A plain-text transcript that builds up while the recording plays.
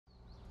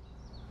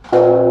Stay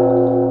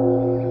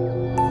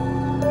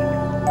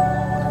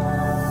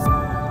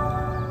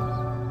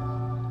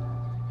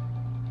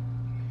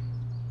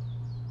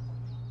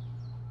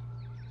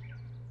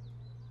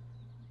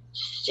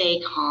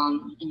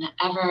calm in the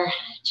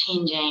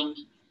ever-changing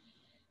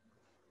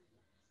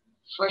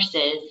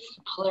forces,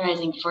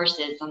 polarizing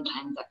forces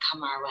sometimes that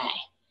come our way.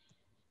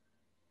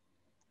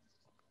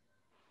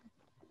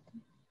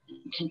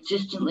 And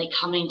consistently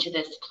coming to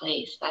this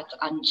place that's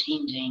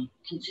unchanging,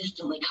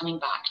 consistently coming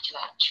back to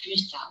that true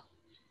self.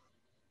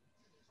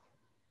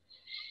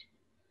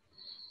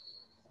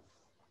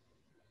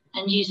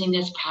 And using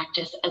this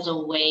practice as a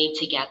way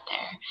to get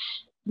there,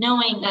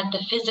 knowing that the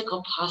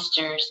physical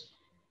postures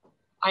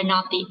are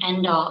not the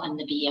end all and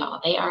the be all.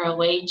 They are a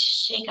way to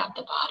shake out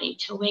the body,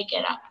 to wake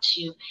it up,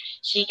 to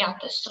shake out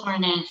the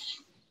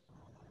soreness,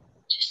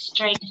 to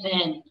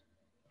strengthen,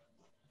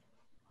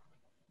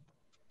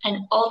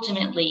 and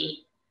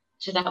ultimately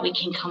so that we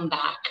can come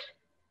back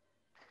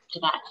to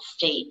that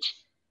state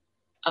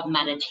of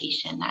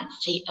meditation, that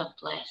state of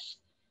bliss,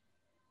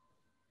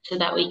 so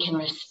that we can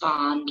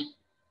respond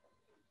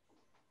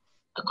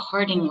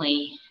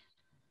accordingly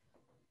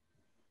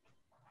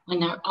when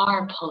there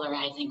are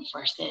polarizing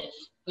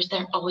forces, which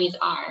there always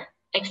are,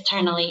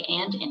 externally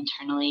and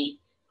internally.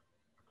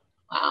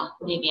 Well,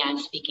 maybe I'm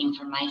speaking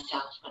for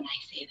myself when I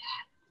say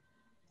that.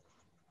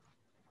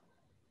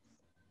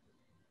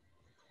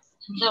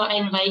 And so I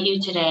invite you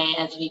today,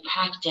 as we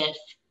practice,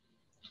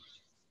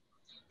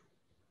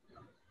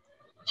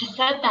 to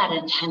set that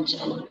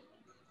intention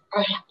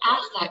or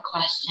ask that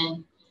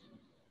question: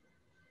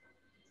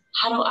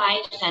 how do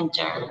I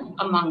center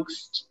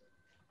amongst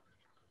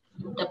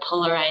the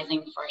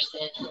polarizing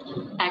forces,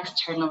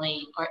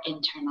 externally or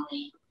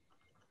internally?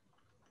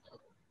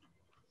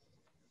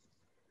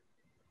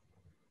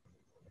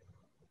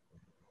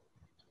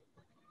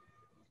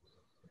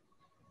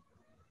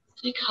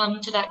 So we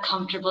come to that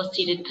comfortable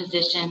seated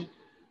position,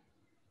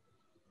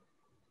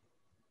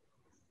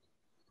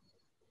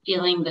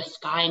 feeling the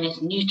spine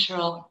is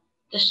neutral,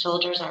 the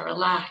shoulders are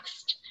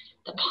relaxed,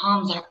 the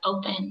palms are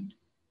open,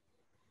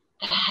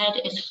 the head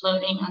is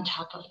floating on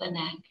top of the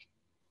neck.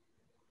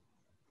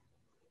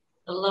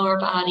 The lower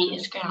body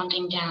is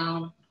grounding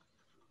down,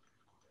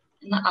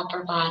 and the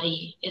upper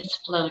body is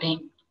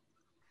floating.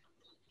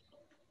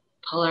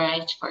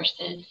 Polarized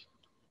forces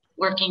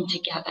working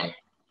together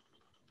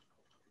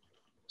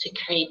to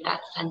create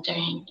that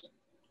centering.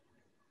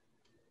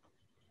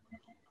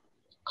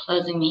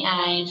 Closing the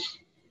eyes.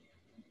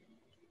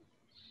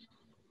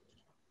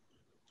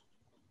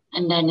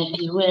 And then, if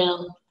you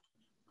will,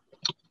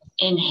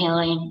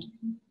 inhaling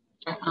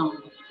for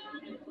Om.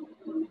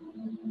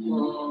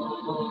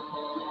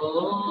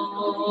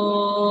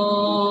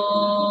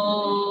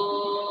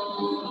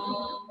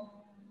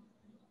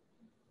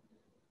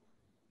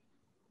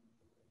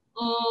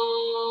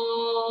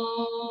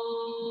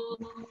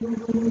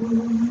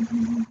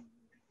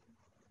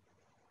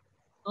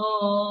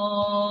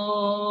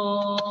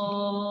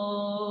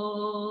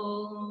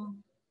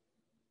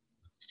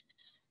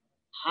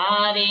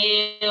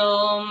 Hari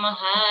Om,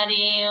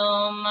 Hari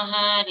Om,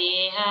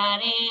 Hari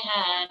Hari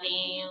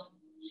Hari Om.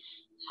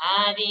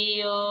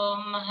 Hari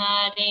Om,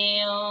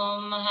 Hari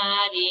Om,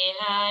 Hari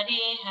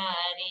Hari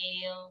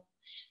Hari Om.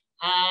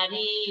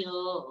 Hari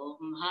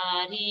Om,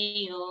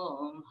 Hari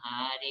Om,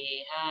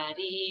 Hari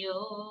Hari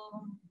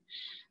Om.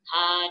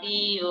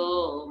 Hari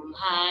Om,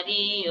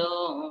 Hari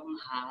Om,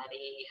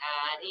 Hari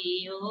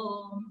Hari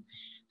Om.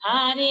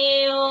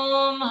 Hari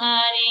Om,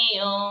 Hari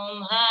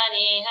Om,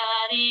 Hari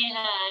Hari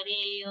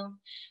Hari Om.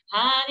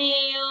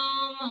 Hari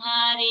Om,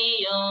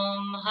 Hari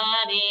Om,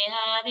 Hari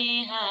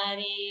Hari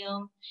Hari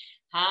Om.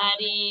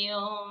 Hari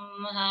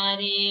Om,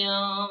 Hari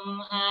Om,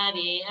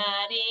 Hari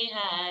Hari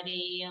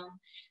Hari Om.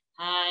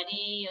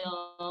 Hari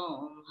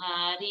Om,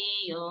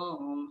 Hari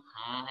Om,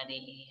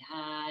 Hari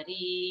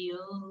Hari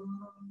Om.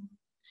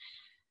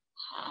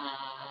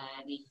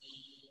 Hari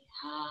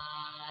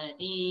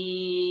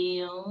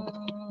Hari Om.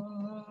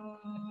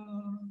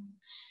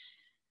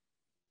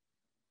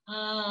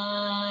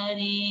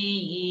 Hari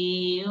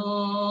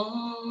Om.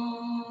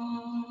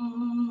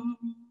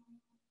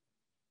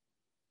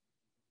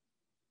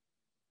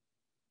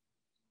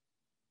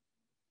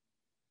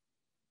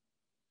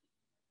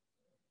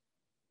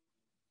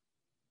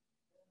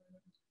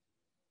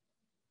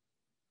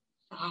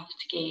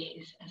 Soft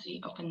gaze as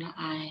we open the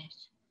eyes.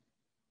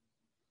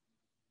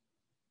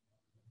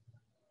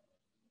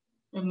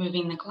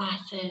 Removing the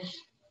glasses,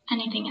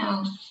 anything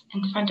else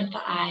in front of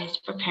the eyes,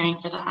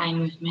 preparing for the eye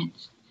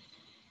movements.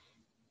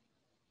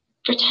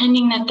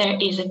 Pretending that there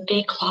is a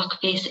big clock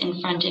face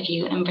in front of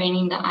you and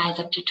bringing the eyes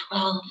up to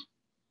 12.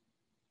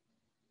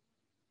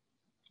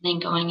 And then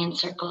going in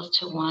circles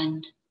to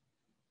 1,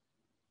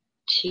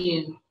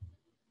 2,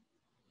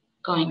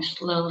 going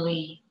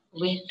slowly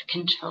with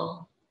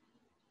control.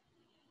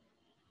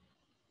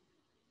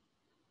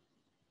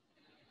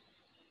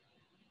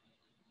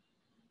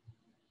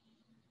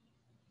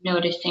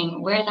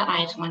 Noticing where the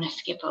eyes want to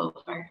skip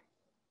over.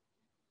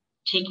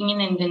 Taking an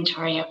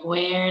inventory of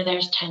where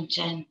there's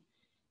tension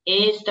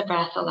Is the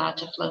breath allowed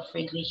to flow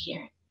freely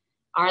here?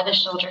 Are the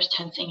shoulders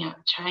tensing up,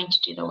 trying to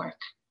do the work?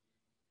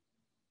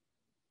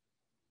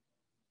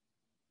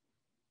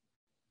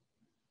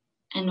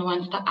 And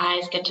once the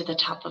eyes get to the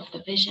top of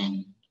the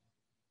vision,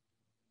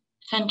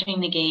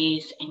 centering the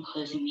gaze and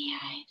closing the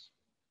eyes.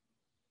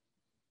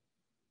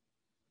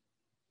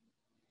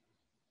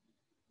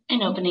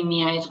 And opening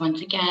the eyes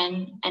once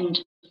again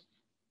and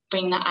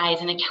bring the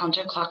eyes in a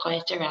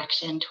counterclockwise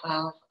direction,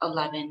 12,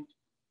 11,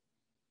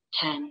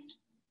 10.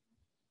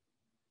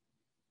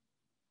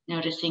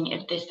 Noticing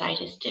if this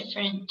side is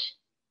different.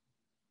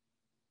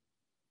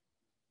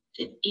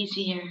 Is it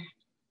easier?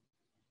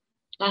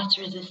 Less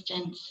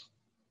resistance?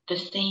 The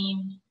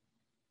same?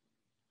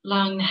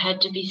 Allowing the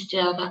head to be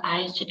still, the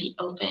eyes to be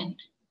open.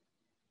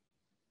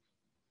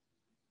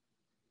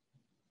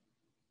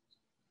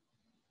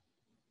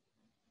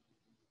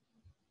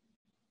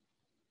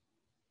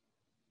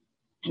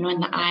 And when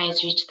the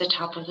eyes reach the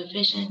top of the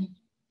vision,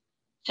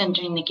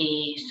 centering the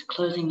gaze,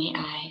 closing the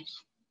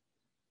eyes.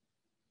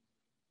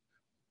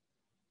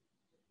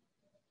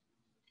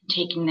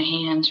 Taking the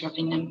hands,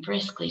 rubbing them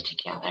briskly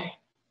together,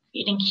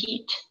 creating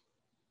heat.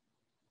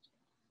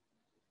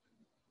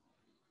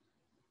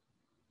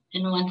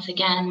 And once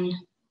again,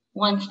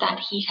 once that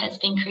heat has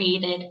been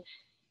created,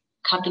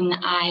 cupping the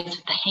eyes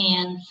with the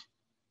hands,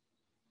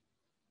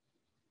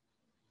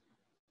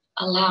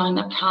 allowing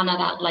the prana,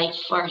 that life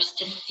force,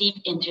 to seep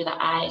in through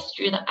the eyes,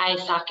 through the eye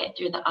socket,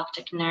 through the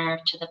optic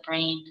nerve to the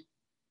brain.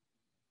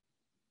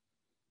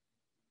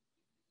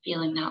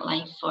 Feeling that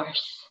life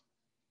force.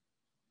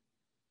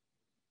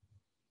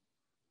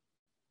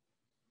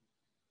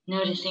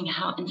 Noticing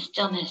how in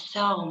stillness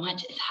so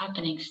much is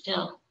happening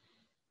still.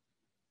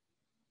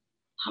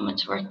 How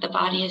much work the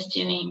body is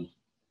doing,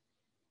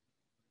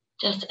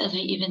 just as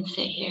we even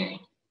sit here.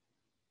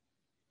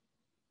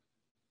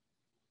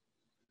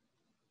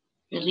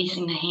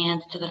 Releasing the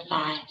hands to the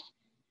thighs.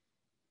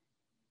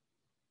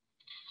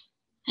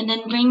 And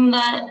then bring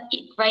the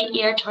right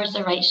ear towards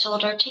the right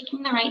shoulder,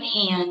 taking the right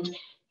hand,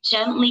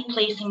 gently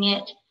placing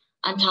it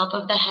on top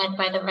of the head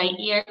by the right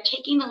ear,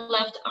 taking the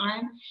left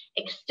arm,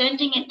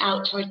 extending it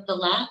out towards the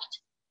left,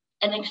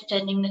 and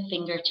extending the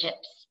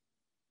fingertips.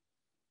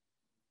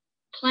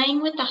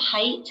 Playing with the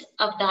height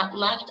of that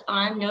left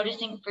arm,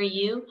 noticing for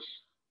you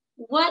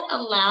what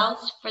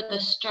allows for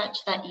the stretch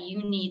that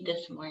you need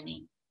this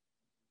morning.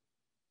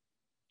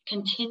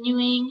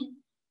 Continuing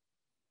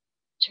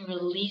to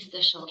release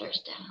the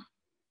shoulders down.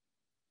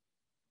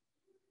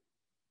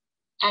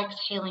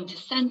 Exhaling to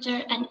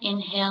center and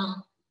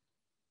inhale.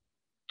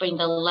 Bring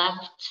the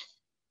left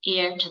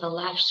ear to the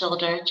left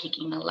shoulder,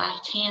 taking the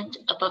left hand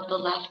above the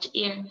left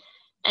ear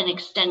and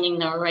extending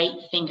the right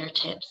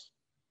fingertips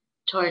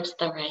towards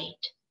the right.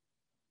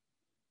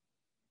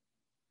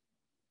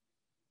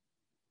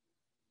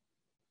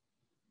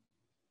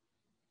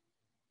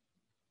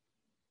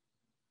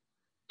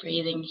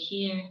 Breathing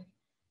here,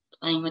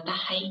 playing with the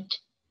height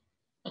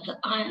of the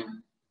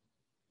arm.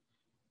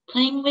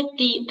 Playing with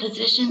the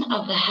position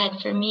of the head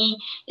for me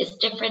is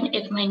different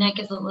if my neck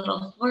is a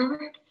little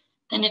forward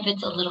than if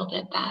it's a little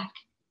bit back.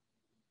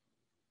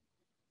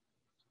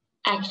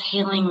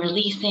 Exhaling,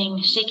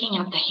 releasing, shaking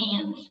out the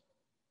hands.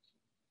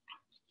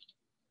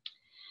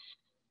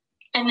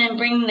 And then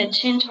bringing the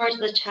chin towards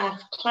the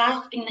chest,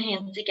 clasping the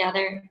hands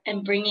together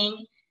and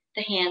bringing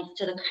the hands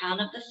to the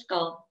crown of the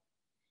skull.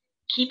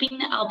 Keeping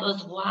the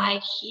elbows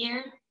wide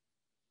here.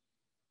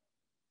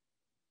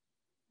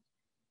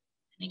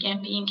 And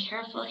again, being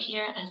careful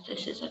here as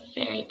this is a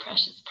very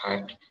precious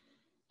part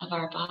of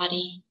our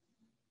body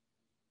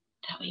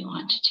that we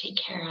want to take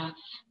care of,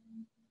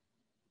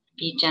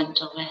 be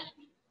gentle with.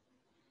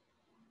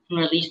 And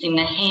releasing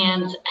the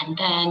hands, and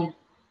then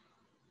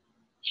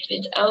if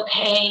it's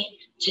okay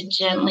to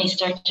gently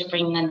start to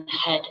bring the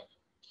head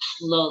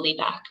slowly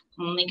back,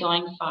 only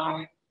going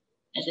far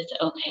as it's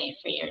okay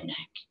for your neck.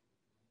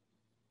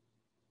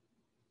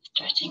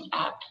 Stretching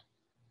up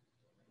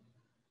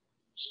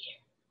here.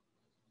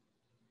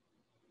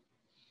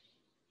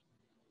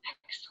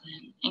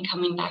 Excellent. And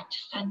coming back to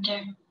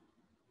center.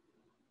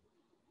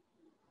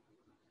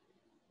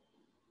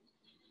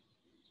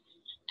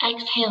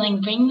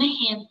 Exhaling, bring the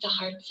hands to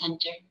heart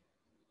center.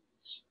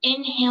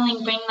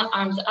 Inhaling, bring the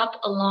arms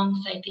up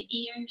alongside the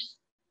ears.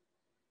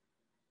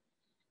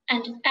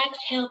 And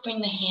exhale,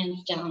 bring the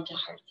hands down to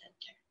heart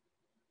center.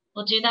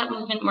 We'll do that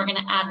movement. We're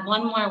going to add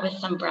one more with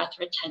some breath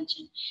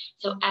retention.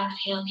 So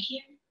exhale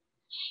here.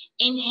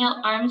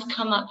 Inhale, arms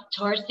come up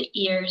towards the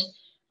ears.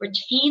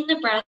 Retain the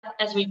breath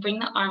as we bring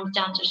the arms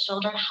down to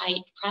shoulder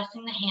height,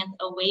 pressing the hands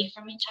away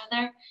from each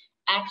other.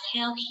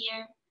 Exhale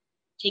here,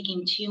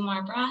 taking 2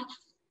 more breaths.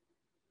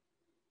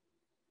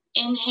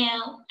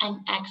 Inhale and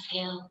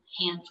exhale,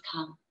 hands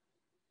come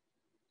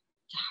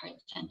to heart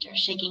center,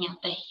 shaking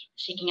out the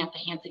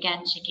hands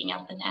again, shaking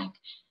out the neck,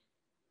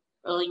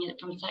 rolling it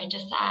from side to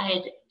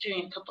side,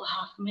 doing a couple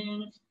half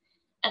moons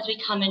as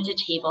we come into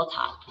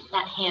tabletop,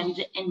 that hands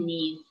and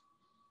knees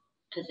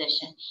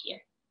position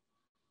here.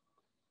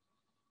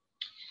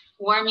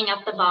 Warming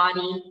up the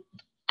body,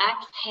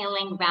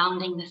 exhaling,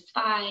 rounding the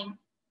spine.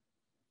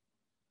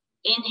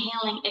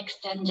 Inhaling,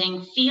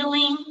 extending,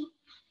 feeling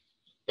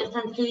the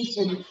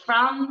sensation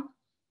from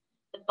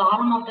the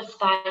bottom of the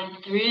spine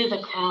through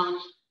the crown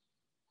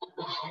of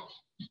the head.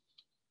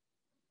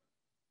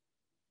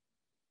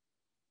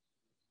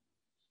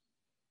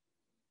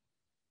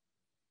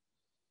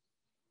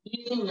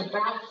 Using the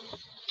breath,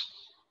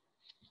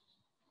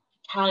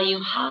 tell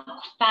you how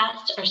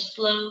fast or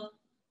slow,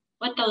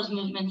 what those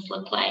movements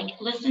look like.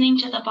 Listening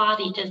to the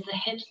body. Does the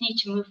hips need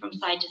to move from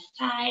side to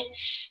side?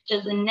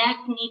 Does the neck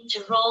need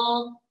to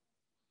roll?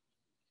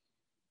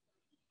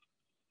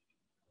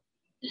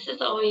 This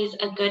is always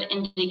a good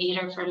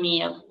indicator for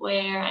me of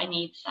where I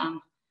need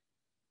some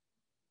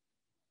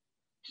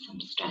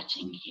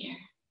stretching here.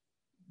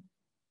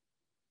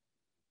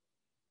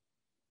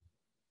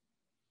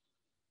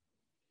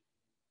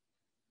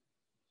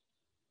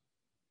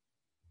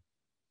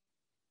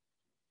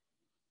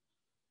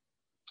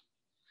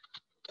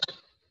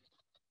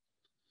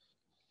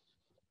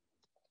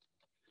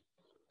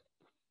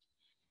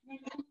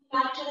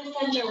 Back to the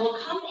center, we'll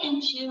come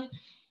into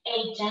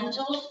a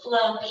gentle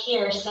flow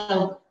here.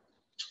 So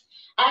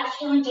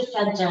exhaling to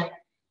center,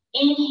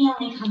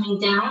 inhaling, coming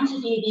down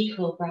to baby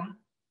cobra.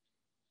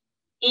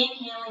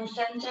 Inhaling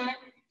center,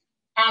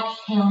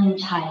 exhaling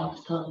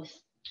child's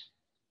pose.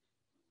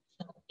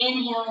 So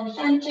inhaling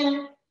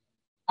center,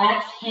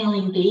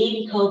 exhaling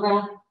baby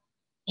cobra.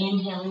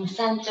 Inhaling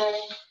center,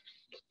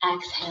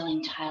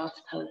 exhaling child's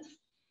pose.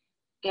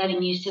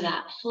 Getting used to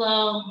that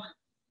flow,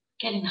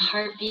 getting the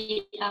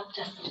heartbeat up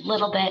just a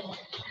little bit.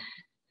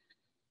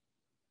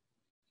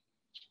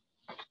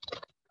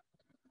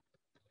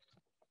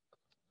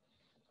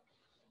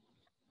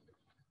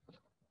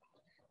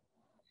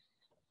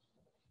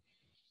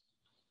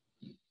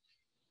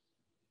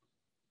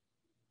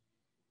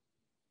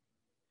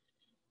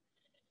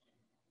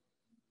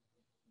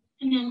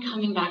 And then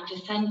coming back to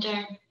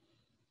center.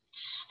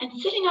 And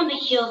sitting on the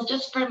heels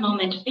just for a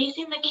moment,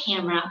 facing the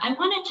camera, I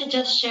wanted to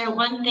just share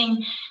one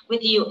thing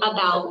with you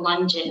about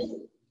lunges.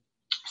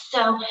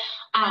 So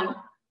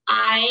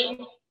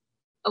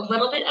a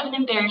little bit of an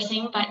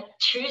embarrassing but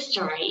true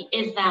story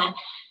is that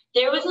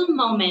there was a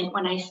moment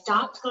when I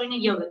stopped going to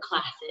yoga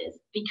classes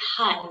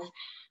because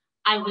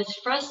I was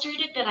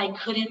frustrated that I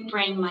couldn't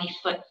bring my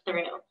foot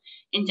through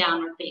in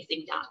downward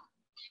facing dog.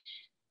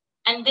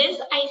 And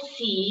this I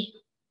see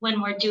when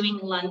we're doing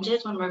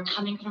lunges, when we're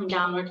coming from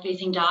downward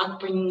facing dog,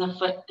 bringing the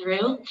foot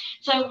through.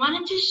 So I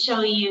wanted to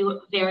show you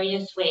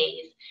various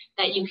ways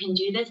that you can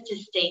do this to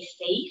stay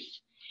safe,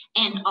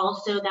 and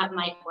also that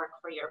might work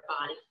for your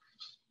body.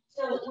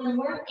 So when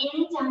we're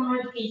in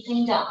downward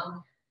facing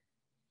dog,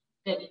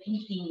 good, you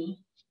can see me,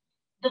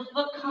 the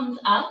foot comes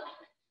up,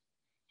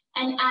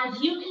 and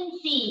as you can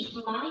see,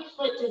 my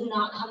foot does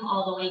not come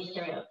all the way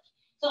through.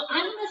 So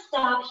I'm gonna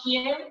stop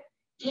here,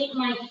 take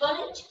my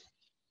foot,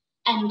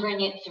 and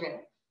bring it through.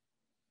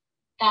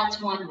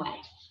 That's one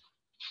way.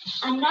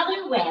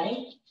 Another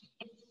way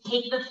is to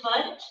take the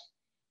foot,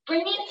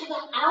 bring it to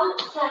the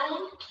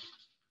outside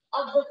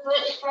of the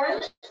foot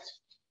first,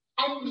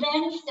 and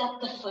then step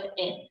the foot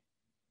in,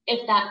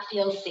 if that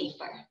feels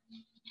safer.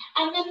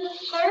 And then the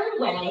third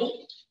way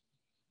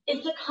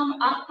is to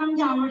come up from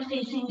downward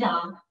facing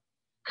dog,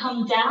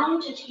 come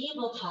down to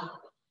tabletop,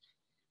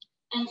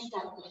 and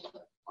step the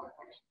foot forward.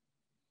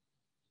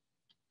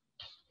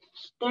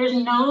 There's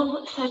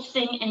no such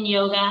thing in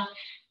yoga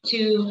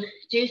to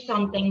do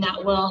something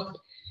that will,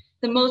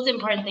 the most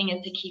important thing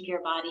is to keep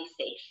your body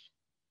safe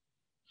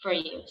for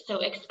you.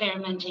 So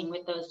experimenting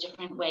with those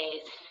different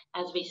ways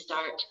as we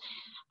start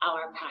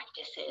our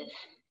practices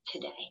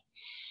today.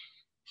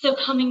 So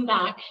coming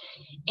back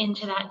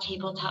into that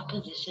tabletop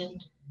position.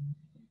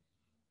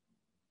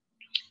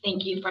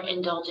 Thank you for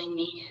indulging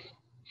me.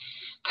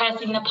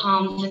 Pressing the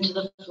palms into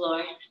the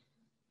floor.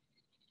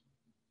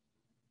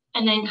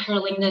 And then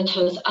curling the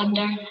toes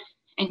under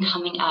and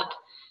coming up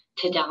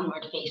to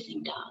downward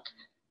facing dog.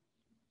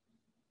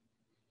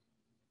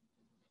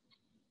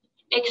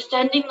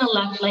 Extending the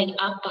left leg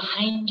up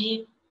behind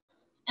you.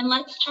 And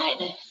let's try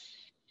this.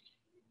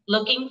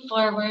 Looking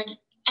forward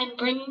and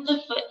bringing the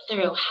foot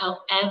through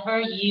however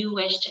you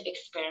wish to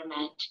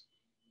experiment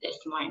this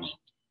morning.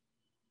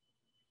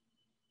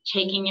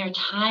 Taking your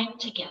time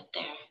to get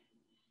there.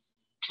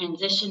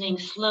 Transitioning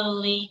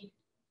slowly.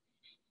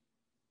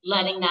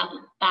 Letting that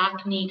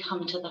back knee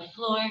come to the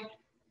floor.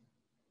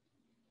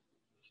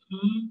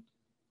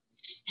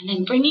 And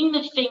then bringing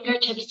the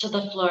fingertips to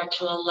the floor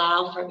to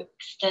allow for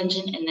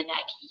extension in the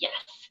neck. Yes,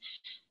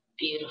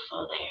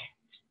 beautiful there.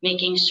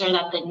 Making sure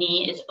that the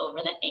knee is over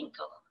the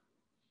ankle.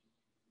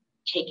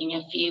 Taking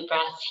a few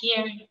breaths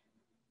here.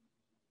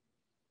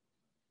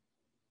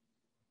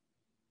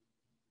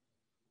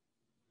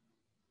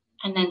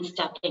 And then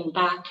stepping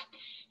back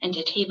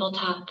into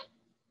tabletop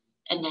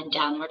and then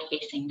downward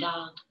facing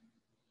dog.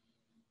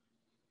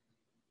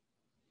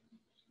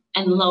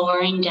 And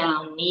lowering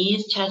down,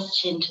 knees, chest,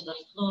 chin to the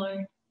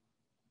floor.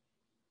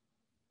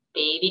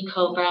 Baby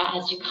cobra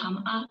as you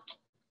come up.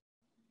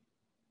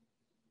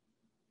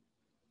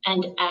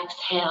 And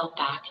exhale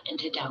back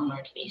into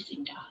downward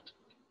facing dog.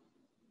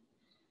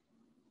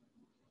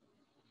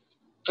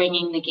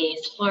 Bringing the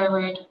gaze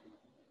forward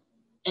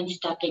and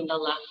stepping the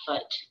left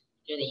foot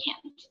through the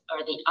hands,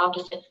 or the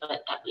opposite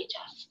foot that we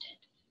just did.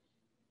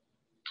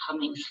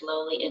 Coming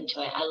slowly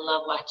into it. I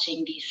love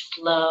watching these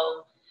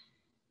slow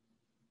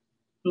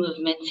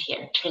movements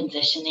here,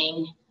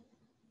 transitioning,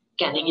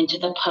 getting into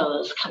the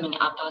pose, coming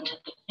up onto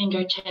the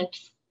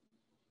fingertips,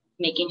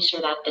 making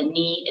sure that the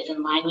knee is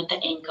in line with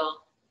the ankle,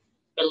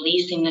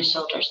 releasing the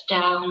shoulders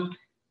down,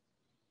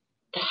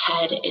 the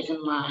head is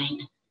in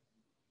line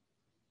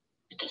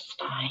with the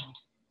spine.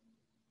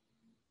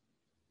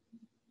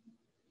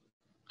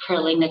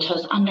 Curling the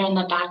toes under in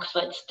the back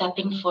foot,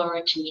 stepping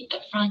forward to meet the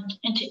front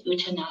into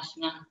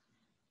Uttanasana,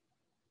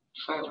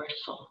 forward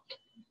fold.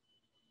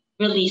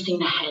 Releasing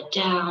the head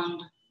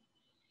down,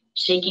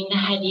 shaking the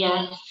head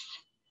yes,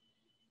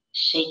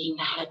 shaking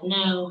the head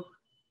no.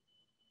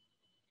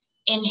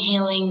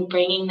 Inhaling,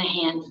 bringing the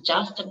hands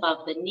just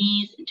above the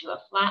knees into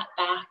a flat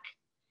back.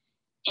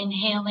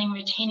 Inhaling,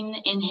 retaining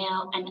the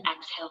inhale, and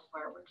exhale,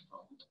 forward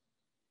fold.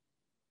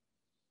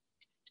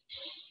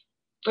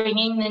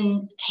 Bringing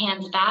the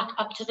hands back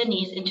up to the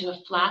knees into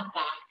a flat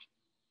back.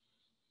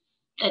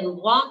 Then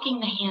walking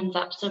the hands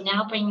up, so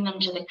now bringing them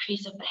to the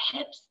crease of the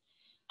hips,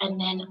 and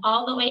then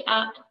all the way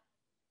up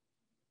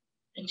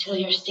until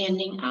you're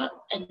standing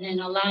up, and then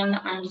allowing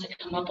the arms to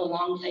come up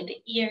alongside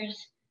the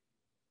ears.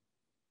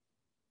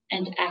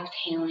 And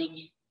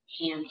exhaling,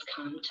 hands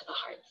come to the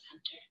heart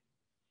center.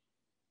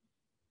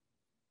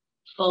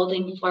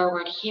 Folding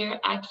forward here,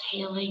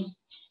 exhaling,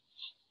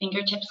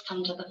 fingertips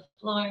come to the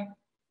floor.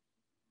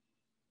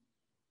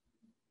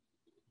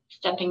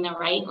 Stepping the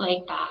right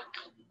leg back,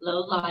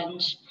 low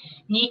lunge.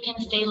 Knee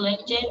can stay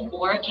lifted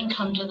or it can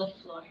come to the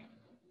floor.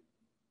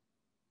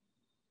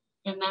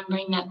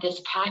 Remembering that this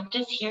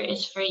practice here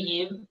is for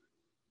you.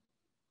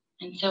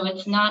 And so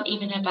it's not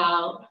even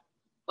about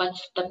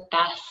what's the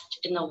best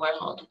in the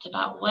world. It's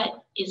about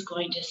what is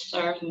going to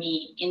serve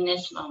me in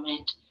this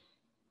moment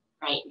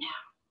right now.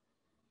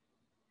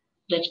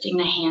 Lifting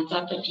the hands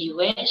up if you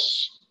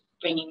wish,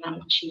 bringing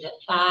them to the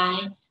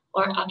thigh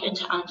or up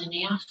into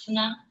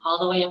Anjaneyasana, all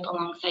the way up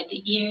alongside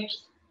the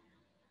ears.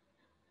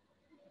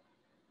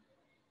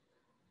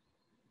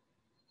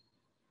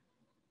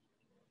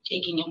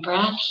 Taking a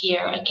breath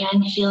here,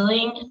 again,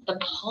 feeling the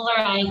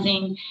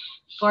polarizing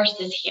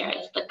forces here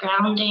as the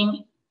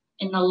grounding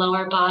in the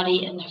lower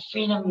body and the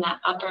freedom in that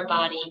upper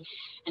body,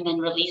 and then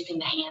releasing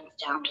the hands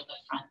down to the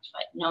front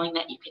foot, knowing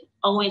that you can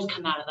always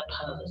come out of the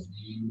pose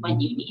when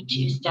you need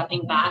to,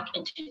 stepping back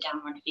into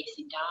downward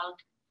facing dog.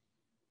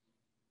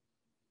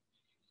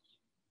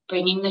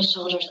 Bringing the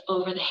shoulders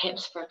over the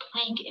hips for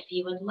plank if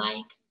you would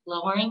like,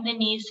 lowering the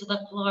knees to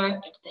the floor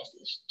if this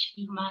is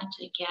too much.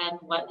 Again,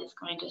 what is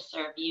going to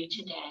serve you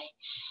today,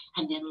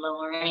 and then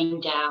lowering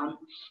down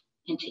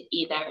into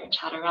either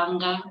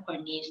chaturanga or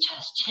knees,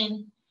 chest,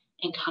 chin,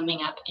 and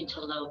coming up into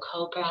low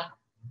cobra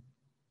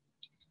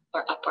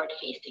or upward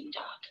facing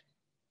dog.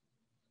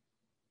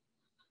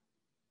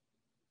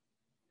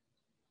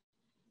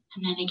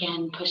 And then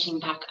again, pushing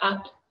back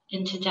up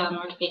into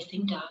downward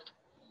facing dog.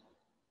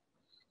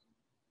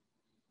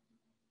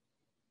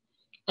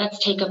 Let's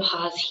take a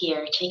pause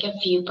here. Take a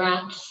few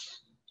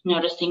breaths,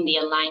 noticing the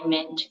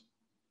alignment,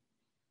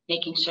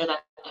 making sure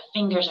that the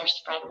fingers are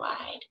spread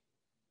wide.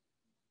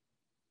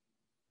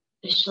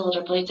 The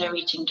shoulder blades are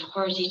reaching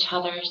towards each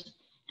other,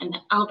 and the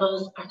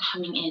elbows are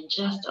coming in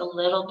just a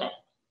little bit.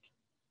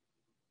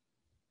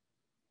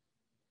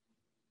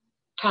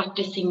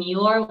 Practicing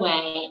your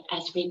way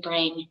as we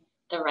bring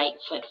the right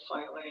foot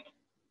forward.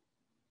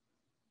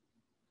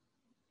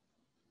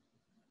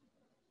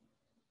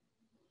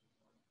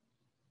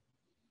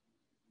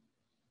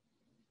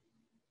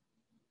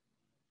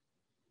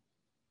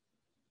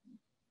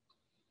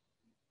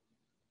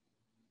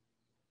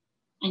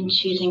 And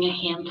choosing a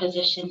hand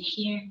position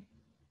here.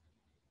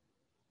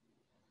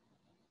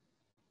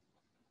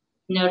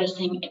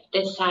 Noticing if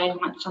this side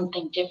wants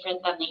something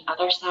different than the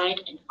other side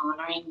and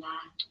honoring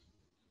that.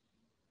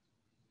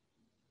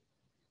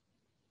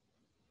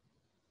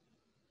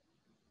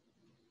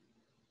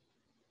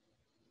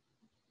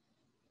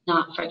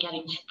 Not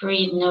forgetting to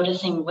breathe,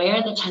 noticing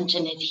where the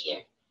tension is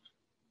here.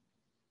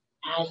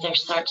 As there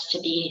starts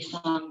to be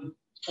some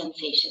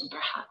sensation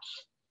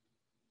perhaps.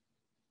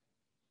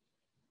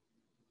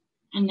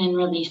 And then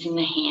releasing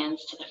the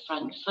hands to the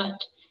front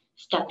foot,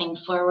 stepping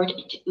forward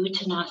into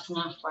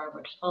Uttanasana,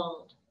 forward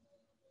fold.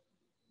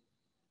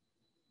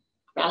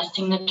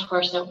 Resting the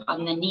torso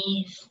on the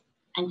knees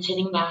and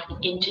sitting back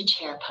into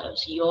chair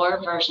pose,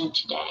 your version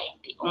today.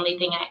 The only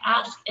thing I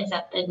ask is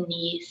that the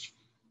knees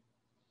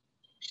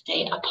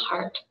stay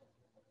apart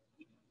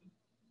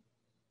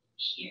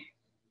here.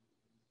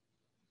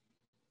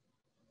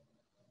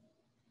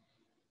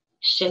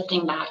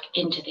 Shifting back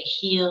into the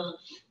heels,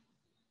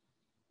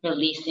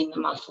 releasing the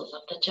muscles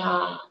of the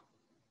jaw,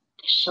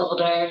 the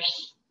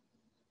shoulders,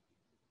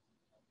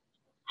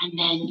 and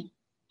then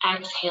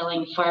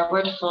exhaling,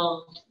 forward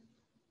fold.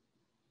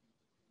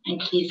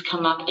 And please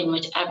come up in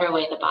whichever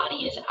way the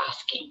body is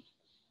asking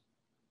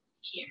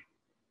here.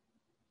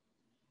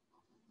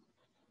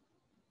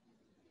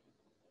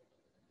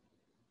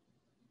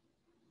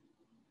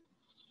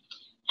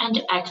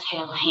 And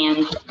exhale,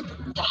 hands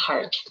to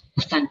heart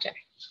center.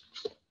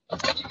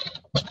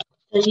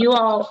 So you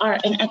all are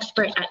an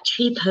expert at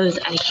tree pose,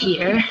 I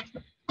hear,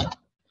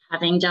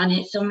 having done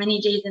it so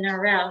many days in a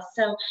row.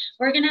 So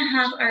we're gonna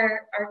have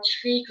our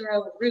tree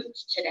grow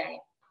roots today.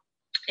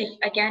 If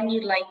again,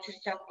 you'd like to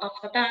step off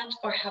the mat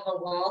or have a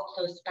wall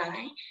close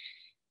by,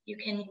 you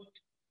can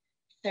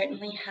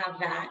certainly have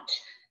that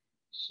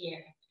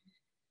here.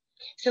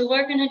 So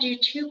we're gonna do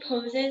 2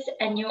 poses,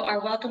 and you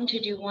are welcome to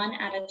do one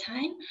at a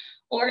time,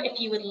 or if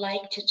you would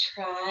like to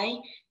try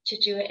to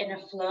do it in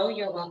a flow,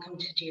 you're welcome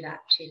to do that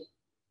too.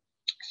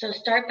 So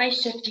start by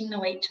shifting the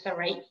weight to the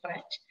right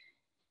foot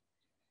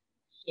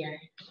here.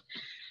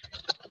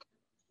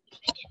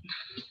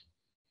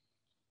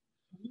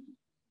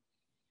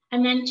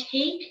 And then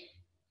take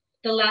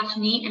the left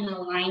knee and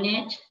align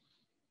it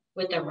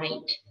with the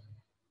right.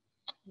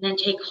 And then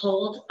take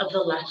hold of the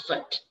left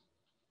foot,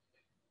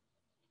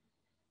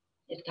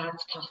 if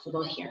that's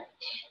possible here.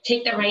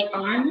 Take the right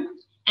arm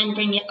and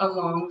bring it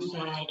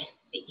alongside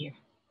the ear.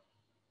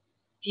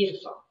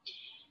 Beautiful.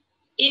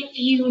 If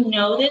you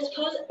know this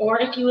pose, or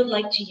if you would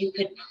like to, you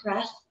could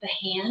press the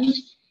hand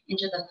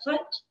into the foot,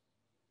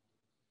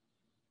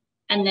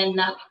 and then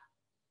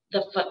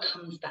the foot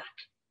comes back.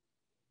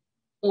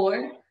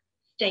 Or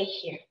stay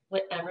here,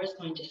 whatever is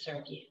going to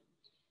serve you.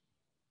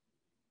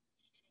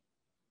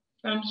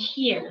 From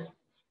here,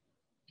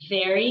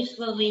 very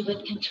slowly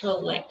with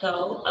control, let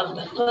go of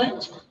the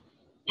foot,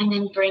 and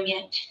then bring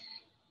it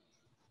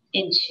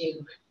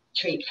into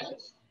tree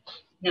pose,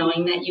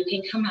 knowing that you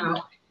can come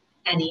out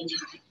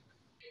anytime.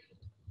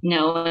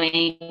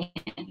 Knowing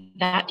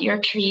that your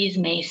trees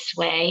may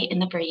sway in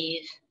the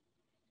breeze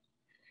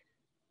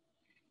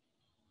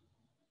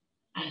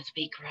as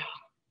we grow.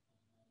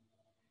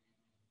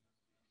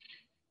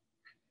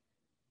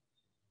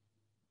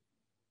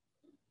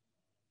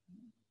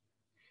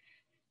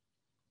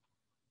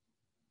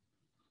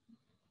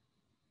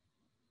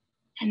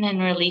 And then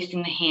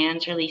releasing the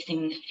hands,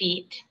 releasing the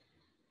feet,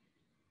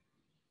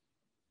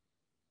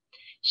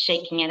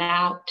 shaking it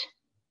out.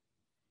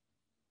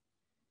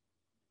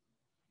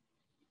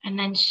 And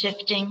then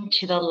shifting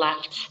to the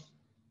left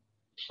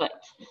foot.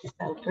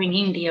 So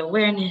bringing the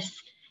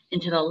awareness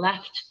into the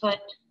left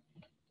foot,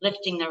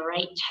 lifting the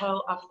right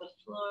toe off the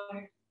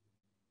floor,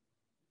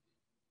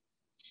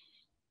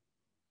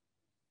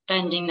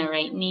 bending the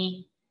right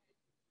knee,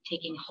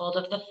 taking hold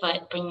of the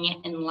foot, bringing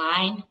it in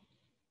line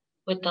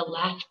with the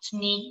left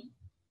knee,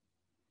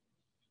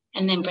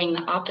 and then bring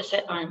the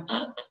opposite arm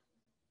up.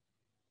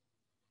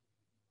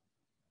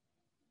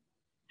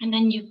 And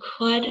then you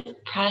could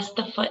press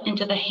the foot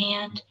into the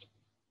hand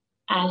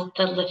as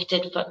the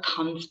lifted foot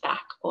comes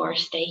back, or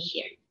stay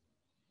here.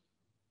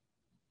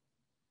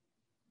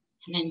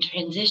 And then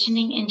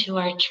transitioning into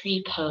our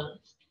tree pose,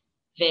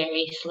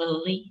 very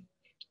slowly,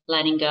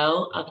 letting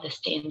go of the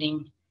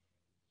standing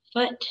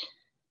foot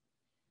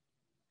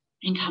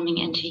and coming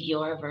into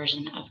your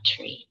version of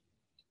tree.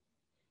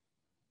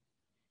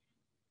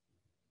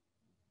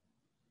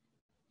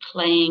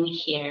 Playing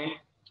here,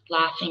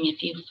 laughing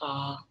if you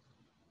fall.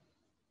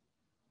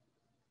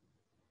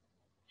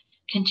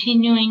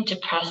 Continuing to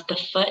press the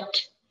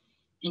foot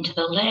into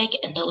the leg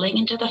and the leg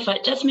into the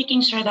foot, just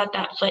making sure that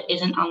that foot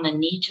isn't on the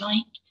knee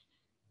joint.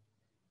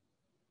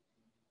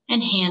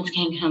 And hands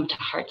can come to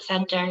heart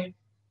center.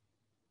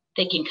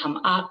 They can come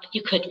up.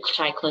 You could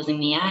try closing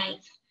the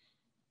eyes.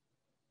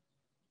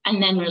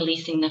 And then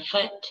releasing the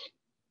foot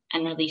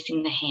and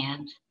releasing the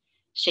hands,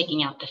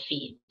 shaking out the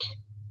feet.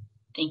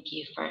 Thank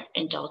you for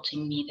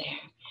indulging me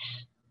there.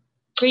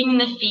 Bring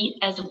the feet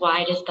as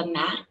wide as the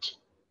mat,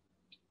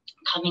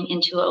 coming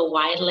into a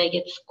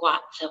wide-legged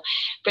squat. So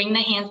bring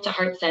the hands to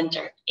heart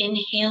center,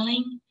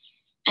 inhaling,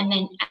 and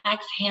then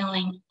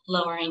exhaling,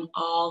 lowering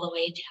all the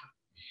way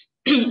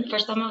down. For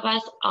some of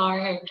us,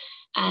 our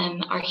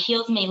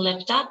heels may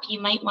lift up.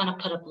 You might want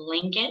to put a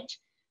blanket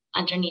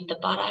underneath the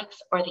buttocks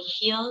or the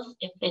heels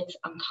if it's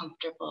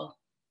uncomfortable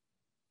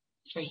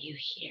for you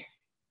here.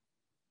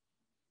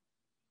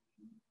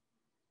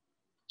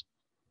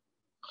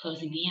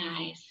 Closing the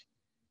eyes.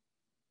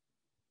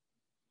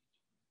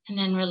 And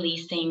then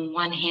releasing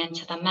one hand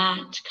to the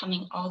mat,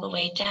 coming all the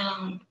way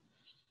down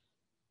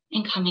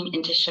and coming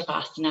into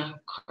Shavasana,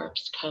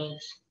 corpse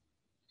pose.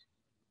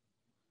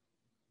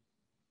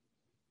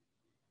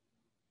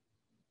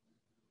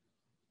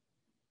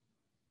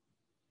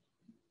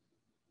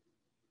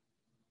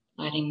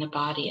 Letting the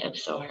body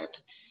absorb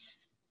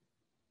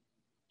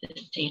the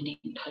standing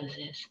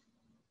poses.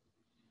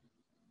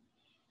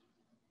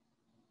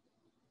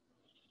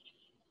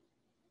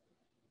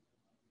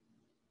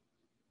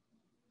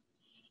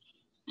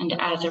 And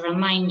as a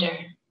reminder,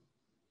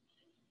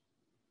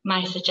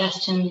 my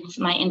suggestions,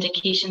 my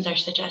indications are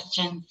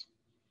suggestions,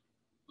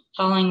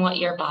 following what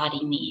your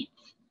body needs.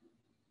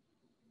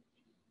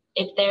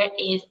 If there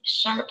is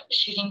sharp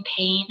shooting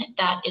pain,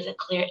 that is a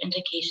clear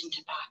indication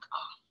to back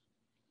off.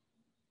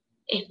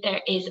 If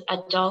there is a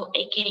dull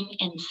aching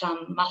in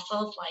some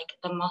muscles, like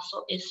the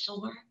muscle is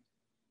sore,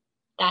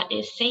 that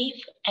is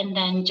safe. And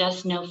then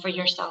just know for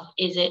yourself,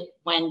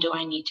 when do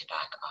I need to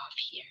back off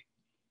here?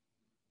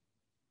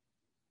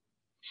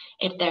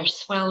 If there's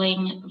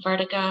swelling,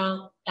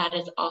 vertigo, that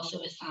is also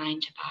a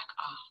sign to back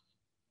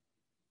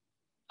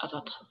off of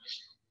a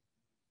pose.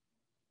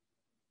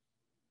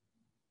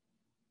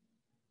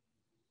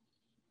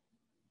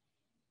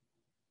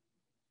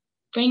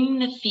 Bringing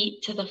the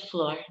feet to the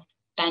floor,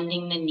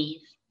 bending the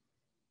knees.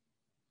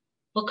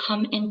 We'll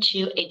come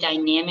into a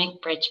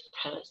dynamic bridge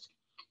pose.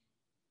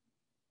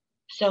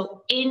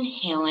 So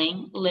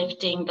inhaling,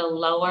 lifting the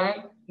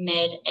lower,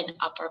 mid, and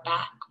upper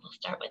back. We'll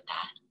start with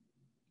that.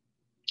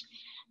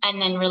 And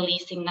then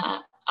releasing the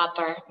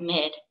upper,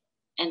 mid,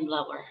 and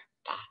lower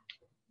back.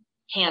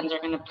 Hands are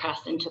going to press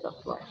into the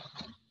floor.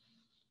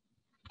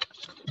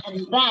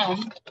 And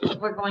then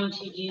we're going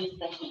to use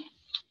the hands.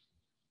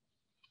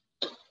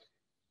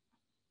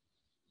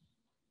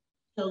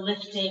 So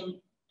lifting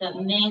the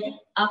mid,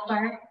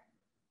 upper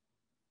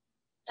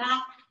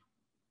back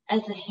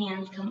as the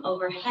hands come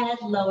overhead,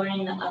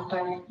 lowering the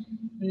upper,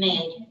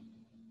 mid,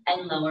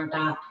 and lower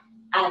back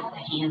as the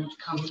hands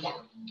come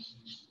down.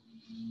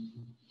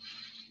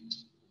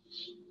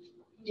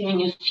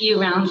 Doing a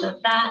few rounds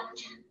of that.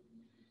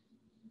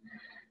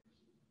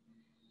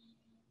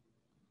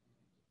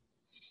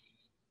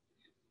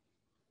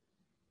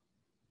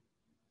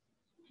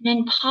 And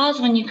then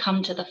pause when you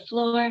come to the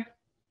floor.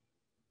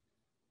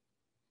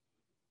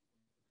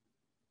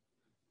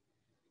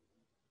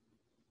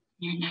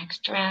 Your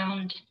next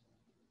round.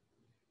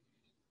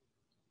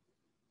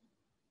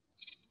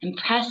 And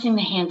pressing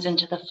the hands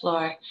into the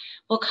floor,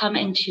 we'll come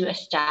into a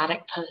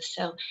static pose.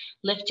 So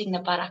lifting the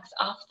buttocks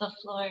off the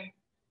floor,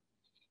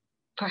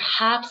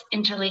 perhaps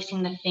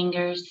interlacing the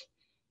fingers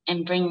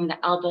and bringing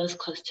the elbows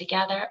close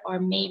together, or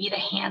maybe the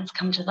hands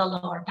come to the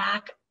lower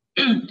back.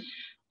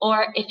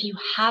 Or if you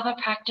have a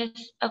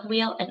practice of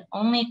wheel, and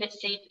only if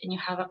it's safe and you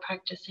have a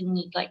practice and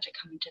you'd like to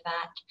come to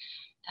that,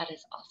 that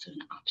is also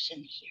an option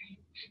here.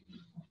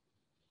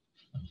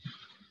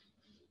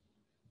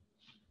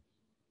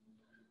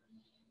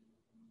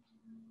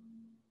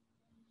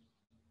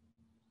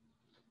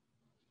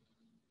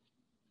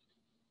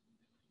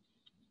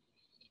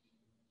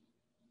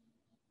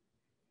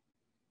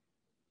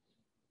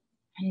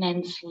 And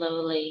then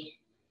slowly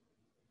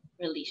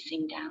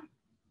releasing down.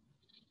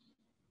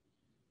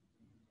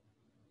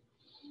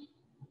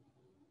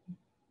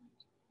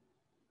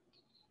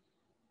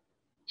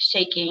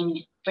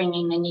 Shaking,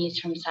 bringing the knees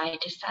from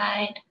side to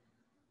side.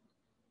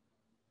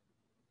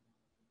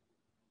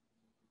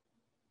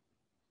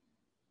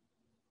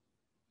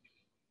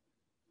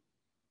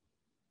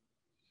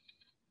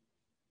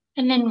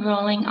 And then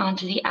rolling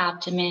onto the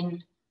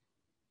abdomen.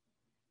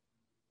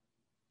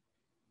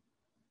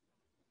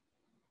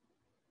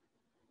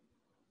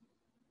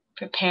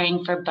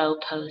 Preparing for bow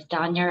pose,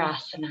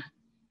 Dhanurasana.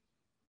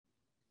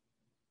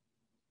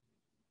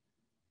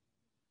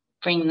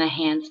 Bring the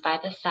hands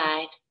by the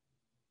side,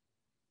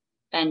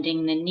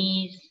 bending the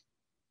knees,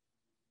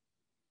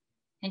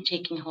 and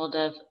taking hold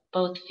of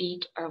both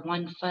feet or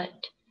one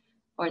foot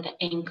or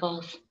the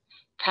ankles,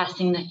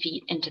 pressing the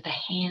feet into the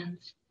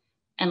hands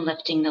and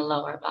lifting the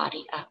lower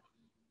body up.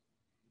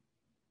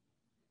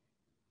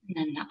 And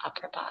then the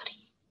upper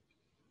body.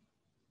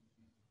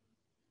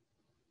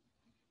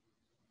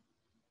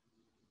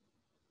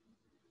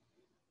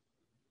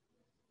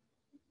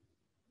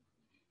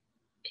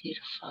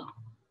 Beautiful.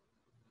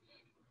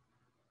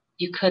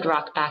 You could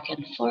rock back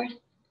and forth.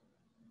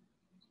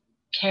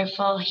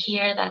 Careful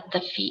here that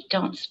the feet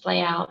don't splay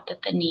out,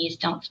 that the knees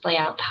don't splay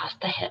out past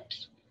the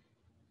hips.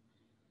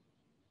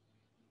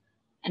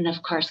 And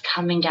of course,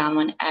 coming down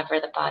whenever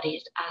the body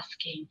is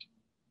asking.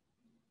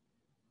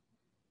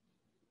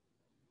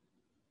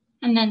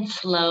 And then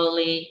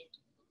slowly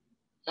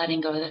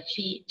letting go of the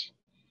feet,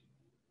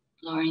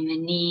 lowering the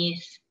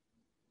knees,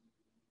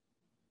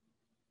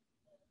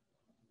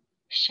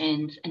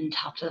 shins and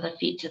tops of the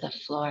feet to the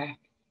floor,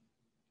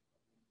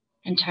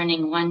 and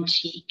turning one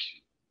cheek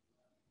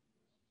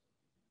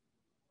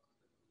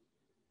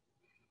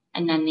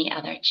and then the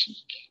other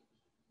cheek.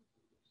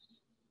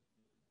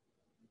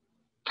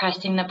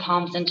 Pressing the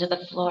palms into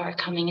the floor,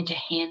 coming into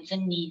hands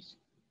and knees.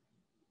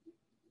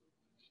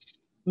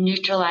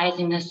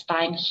 Neutralizing the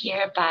spine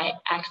here by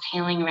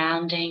exhaling,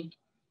 rounding,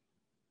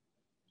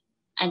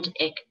 and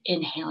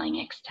inhaling,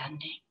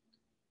 extending.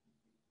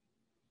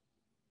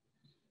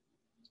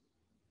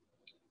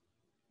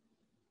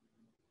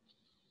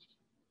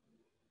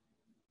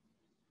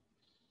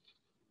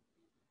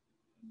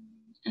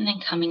 And then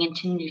coming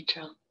into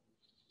neutral.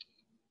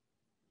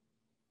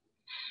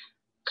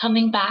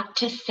 Coming back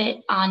to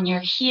sit on your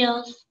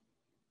heels,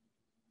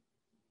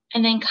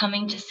 and then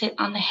coming to sit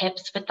on the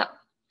hips with the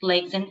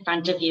legs in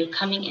front of you,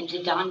 coming into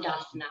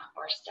Dandasana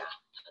or staff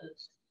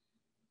pose.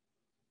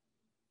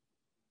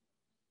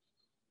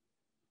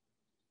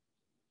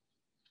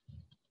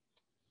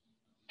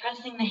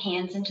 Pressing the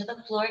hands into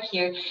the floor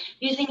here,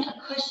 using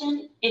a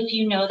cushion if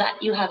you know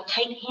that you have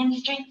tight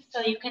hamstrings,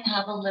 so you can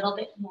have a little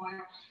bit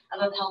more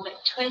of a pelvic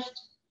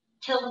twist,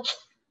 tilt,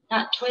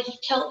 not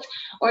twist, tilt,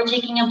 or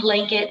taking a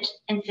blanket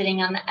and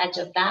sitting on the edge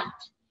of that.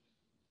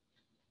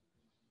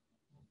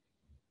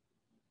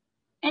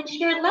 And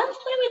here, let's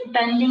play with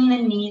bending the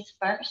knees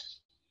first.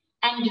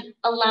 and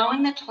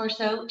allowing the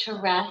torso to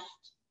rest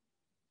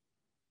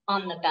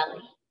on the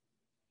belly.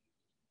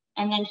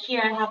 And then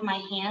here I have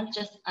my hands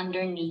just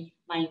underneath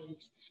my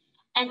knees.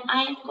 And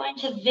I am going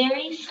to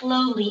very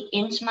slowly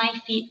inch my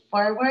feet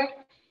forward,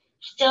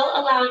 still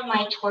allowing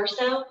my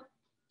torso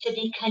to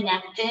be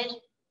connected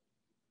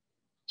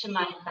to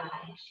my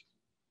thighs.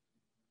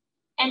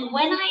 And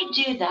when I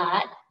do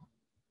that,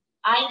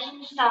 I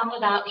can stop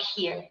about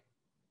here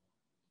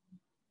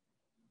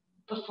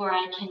before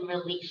I can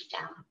release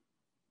down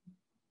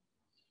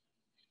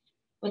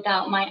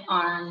without my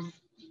arms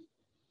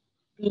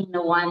being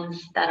the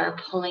ones that are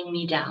pulling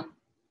me down.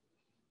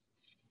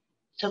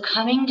 So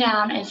coming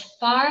down as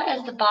far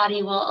as the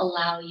body will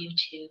allow you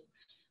to,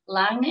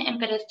 allowing the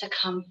impetus to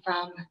come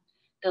from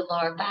the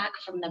lower back,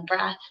 from the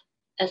breath,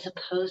 as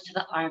opposed to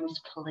the arms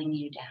pulling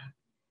you down.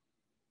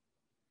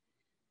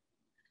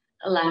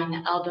 Allowing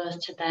the elbows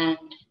to bend,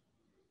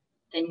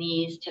 the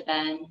knees to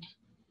bend.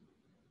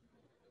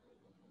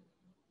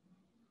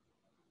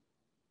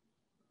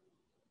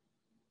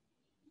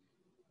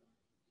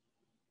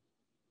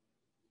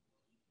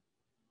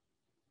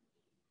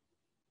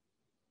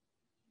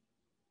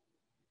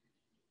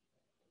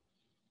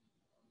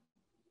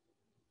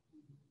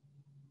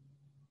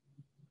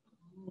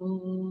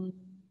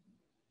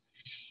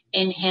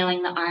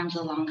 Inhaling the arms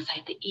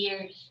alongside the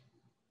ears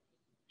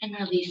and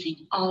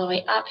releasing all the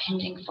way up,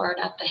 hinging forward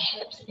at the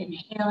hips,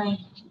 inhaling,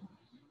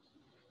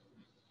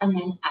 and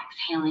then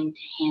exhaling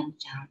to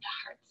hands down to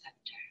heart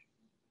center.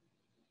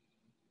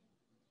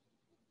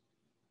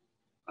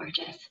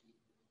 Gorgeous.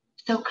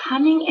 So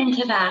coming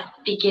into that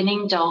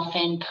beginning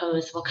dolphin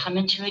pose, we'll come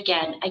into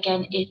again,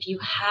 if you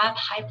have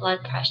high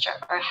blood pressure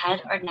or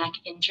head or neck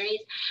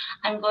injuries,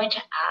 I'm going to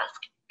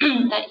ask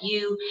that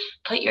you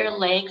put your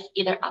legs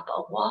either up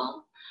a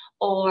wall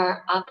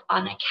or up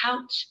on a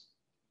couch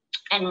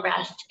and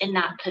rest in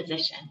that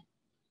position.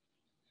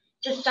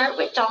 To start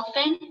with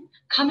dolphin,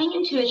 coming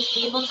into a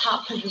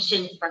tabletop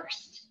position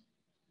first.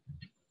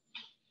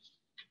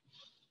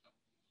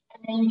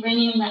 And then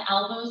bringing the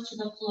elbows to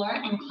the floor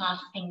and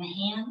clasping the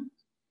hands.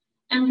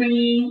 And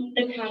bringing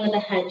the crown of the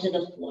head to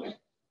the floor.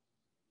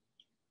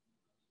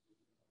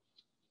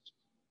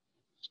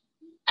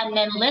 And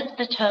then lift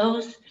the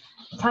toes,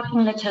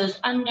 tucking the toes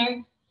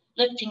under,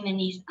 lifting the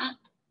knees up.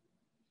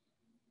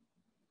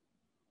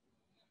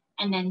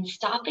 And then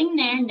stopping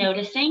there,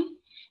 noticing.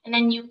 And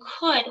then you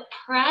could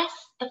press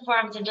the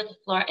forearms into the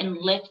floor and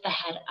lift the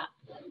head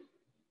up.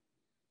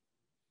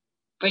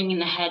 Bringing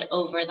the head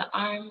over the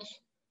arms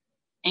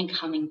and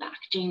coming back.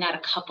 Doing that a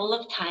couple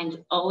of times,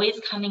 always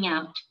coming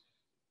out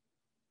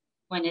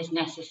when is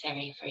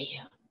necessary for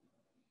you.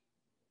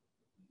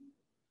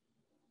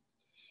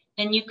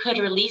 Then you could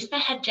release the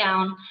head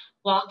down,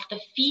 walk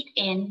the feet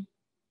in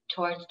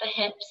towards the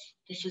hips.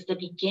 This is the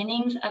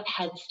beginnings of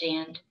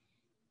headstand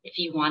if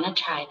you want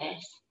to try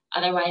this.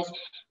 Otherwise,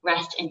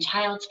 rest in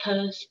child's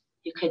pose.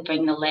 You could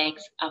bring the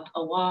legs up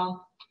a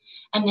wall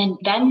and then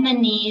bend the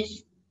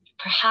knees,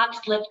 perhaps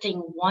lifting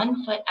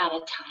one foot at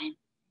a time.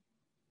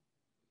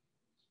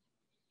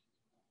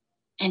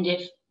 And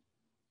if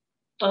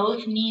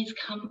both knees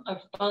come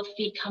or both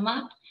feet come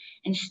up,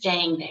 and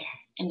staying there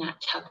in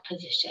that tuck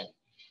position.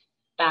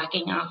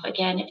 Backing off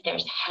again if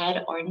there's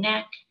head or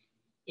neck.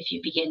 If you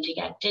begin to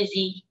get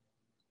dizzy,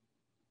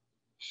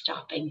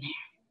 stopping there.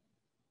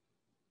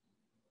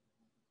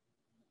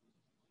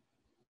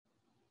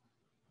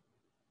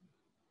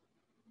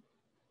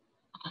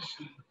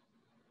 Awesome.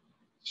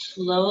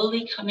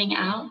 Slowly coming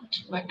out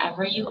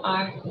wherever you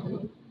are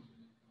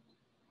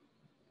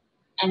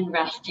and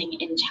resting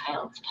in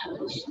child's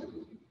pose.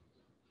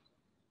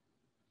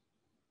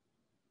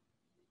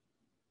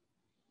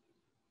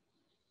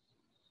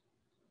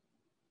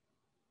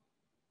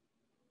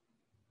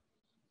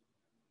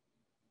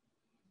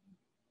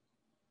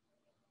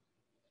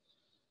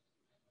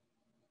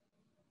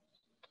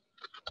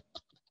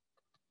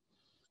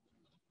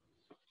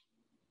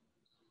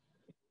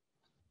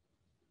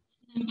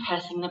 And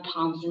pressing the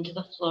palms into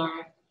the floor,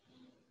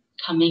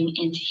 coming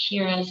into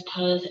hero's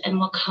pose, and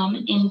we'll come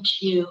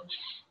into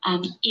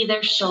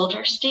either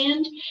shoulder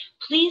stand.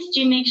 Please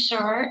do make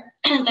sure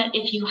that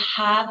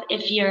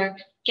if you're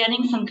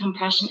getting some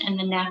compression in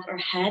the neck or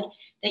head,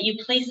 that you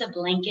place a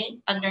blanket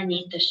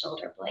underneath the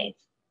shoulder blades.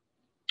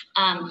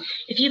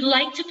 If you'd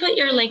like to put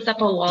your legs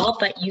up a wall,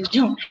 but you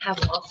don't have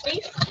wall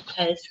space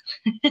because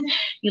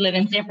you live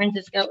in San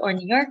Francisco or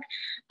New York,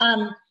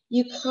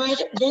 you could,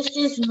 this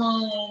is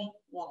my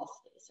wall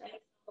space,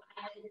 right?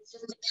 It's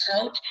just a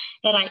couch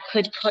that I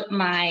could put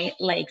my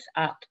legs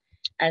up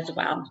as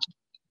well.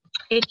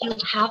 If you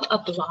have a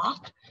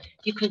block,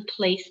 you could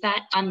place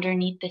that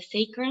underneath the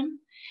sacrum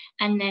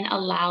and then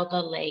allow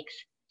the legs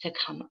to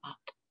come up.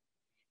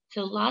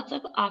 So lots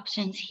of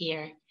options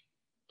here.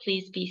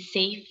 Please be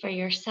safe for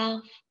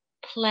yourself.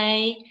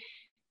 Play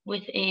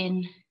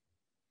within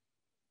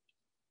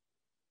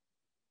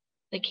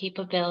the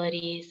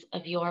capabilities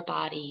of your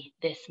body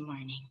this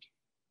morning,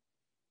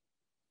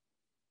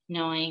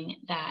 knowing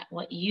that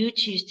what you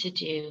choose to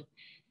do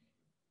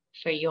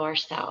for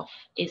yourself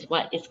is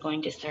what is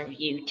going to serve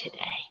you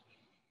today.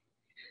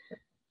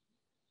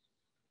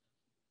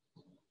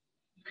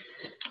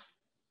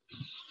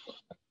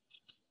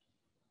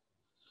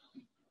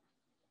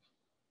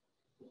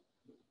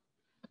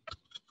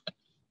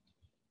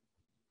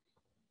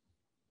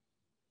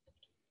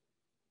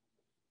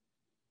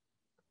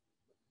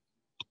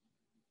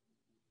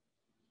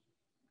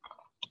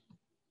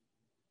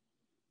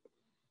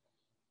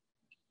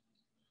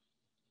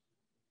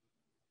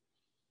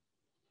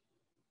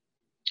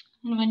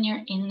 And when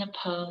you're in the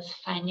pose,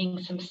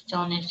 finding some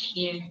stillness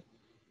here.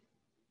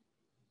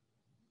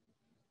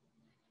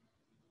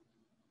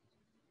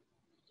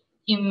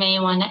 You may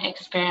want to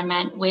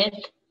experiment with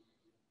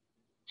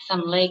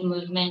some leg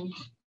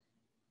movements.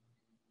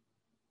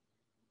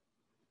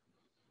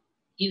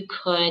 You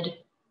could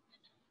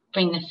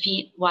bring the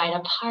feet wide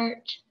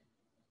apart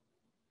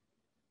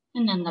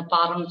and then the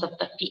bottoms of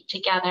the feet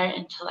together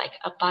into like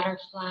a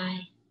butterfly.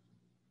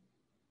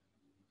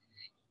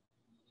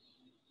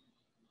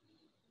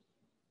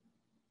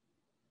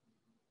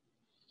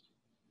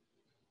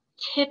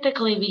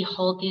 Typically, we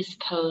hold these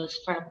poses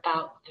for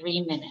about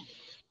 3 minutes.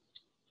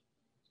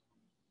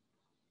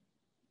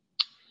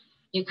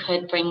 You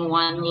could bring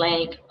one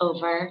leg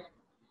over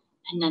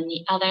and then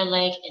the other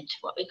leg into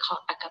what we call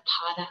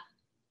Ekapada.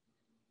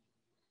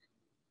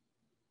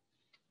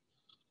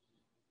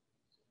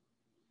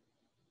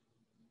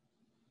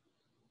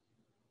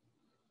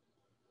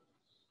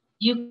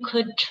 You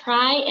could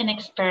try and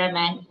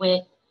experiment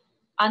with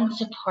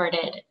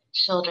unsupported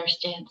shoulder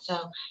stance.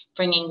 So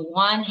bringing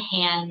one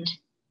hand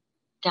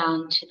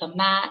down to the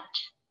mat,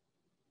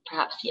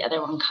 perhaps the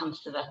other one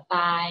comes to the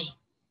thigh,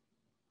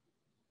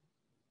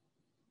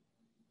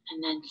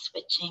 and then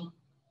switching.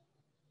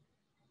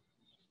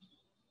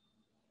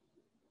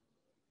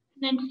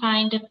 And then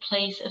find a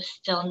place of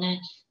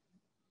stillness.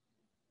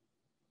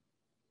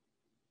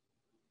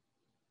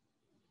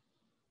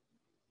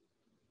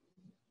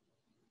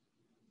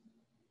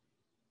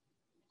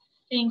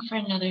 Staying for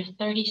another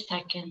 30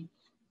 seconds.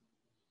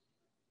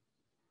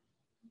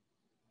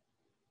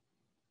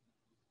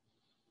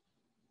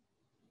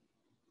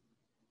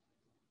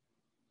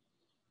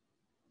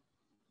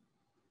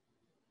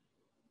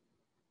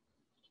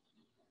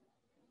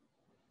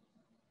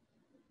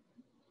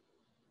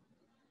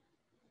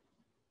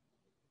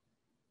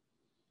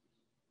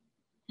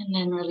 And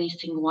then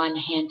releasing one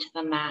hand to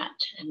the mat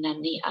and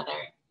then the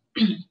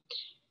other.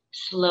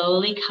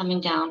 Slowly coming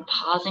down,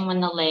 pausing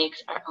when the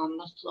legs are on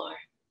the floor.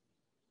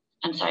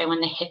 I'm sorry, when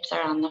the hips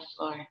are on the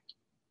floor.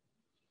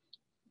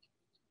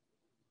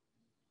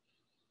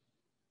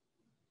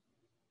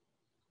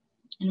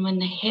 And when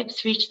the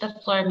hips reach the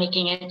floor,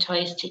 making a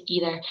choice to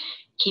either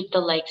keep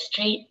the legs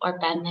straight or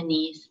bend the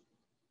knees.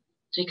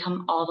 So we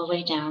come all the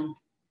way down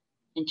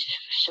into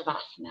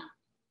Shavasana.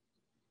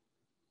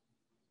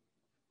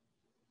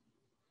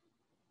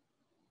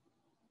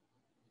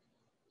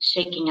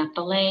 Shaking up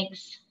the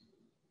legs.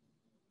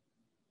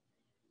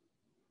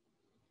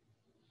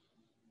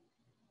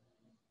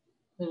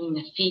 Moving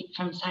the feet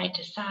from side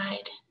to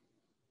side.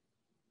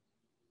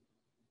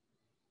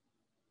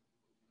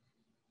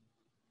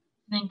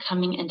 Then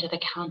coming into the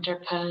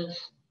counter pose,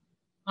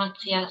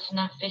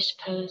 Matsyasana, fish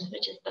pose,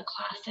 which is the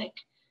classic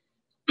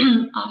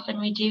often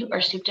we do, or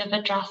Supta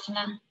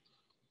Vajrasana.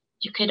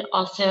 You could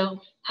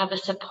also have a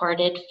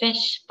supported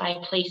fish by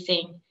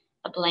placing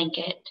a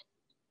blanket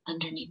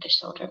underneath the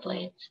shoulder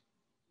blades.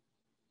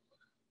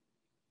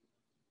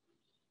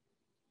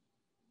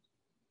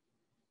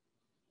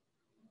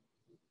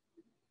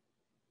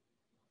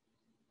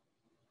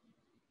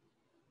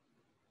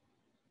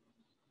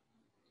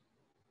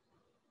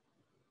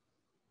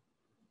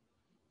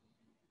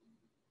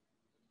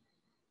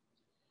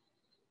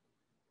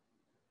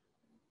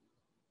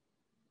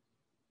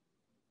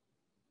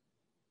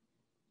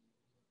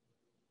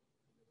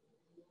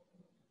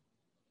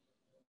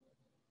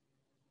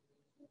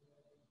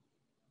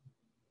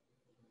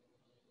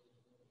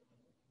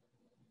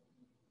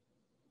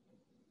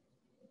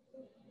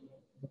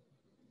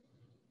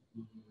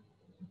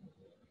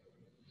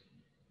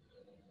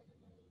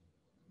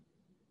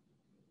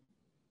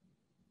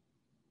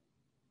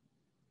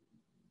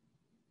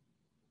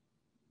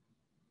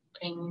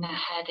 Bring the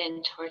head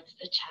in towards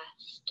the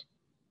chest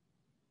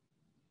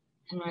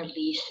and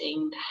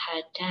releasing the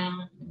head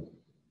down.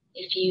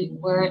 If you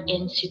were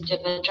in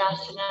Supta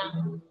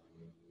Vajrasana,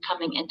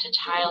 coming into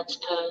child's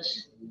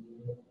pose.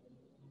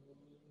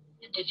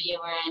 And if you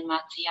were in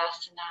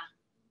Matsyasana,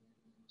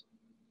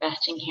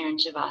 resting here in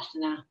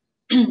Shavasana.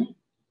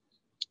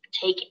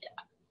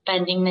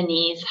 Bending the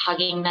knees,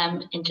 hugging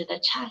them into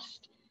the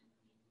chest,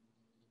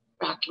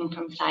 rocking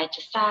from side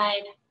to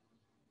side.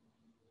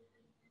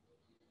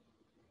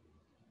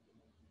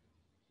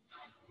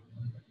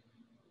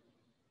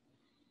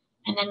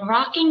 And then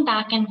rocking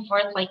back and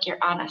forth like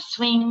you're on a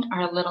swing or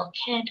a little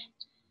kid,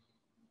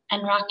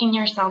 and rocking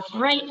yourself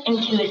right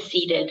into a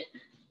seated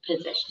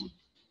position.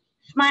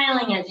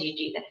 Smiling as you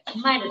do this.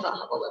 You might as well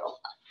have a little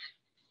fun.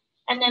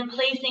 And then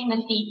placing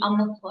the feet on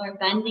the floor,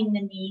 bending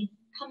the knees,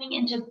 coming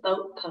into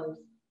boat pose.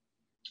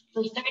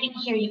 So starting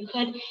here, you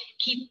could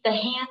keep the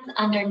hands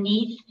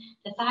underneath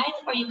the thighs,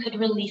 or you could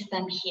release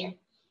them here.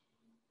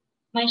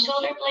 My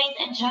shoulder blades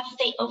and chest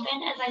stay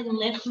open as I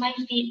lift my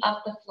feet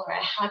off the floor.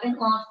 I haven't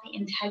lost the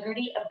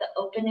integrity of the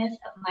openness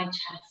of my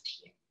chest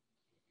here.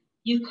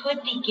 You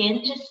could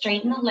begin to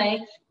straighten the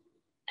legs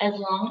as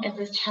long as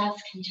the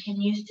chest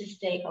continues to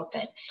stay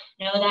open.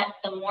 Know that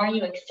the more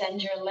you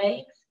extend your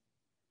legs,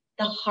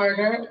 the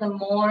harder, the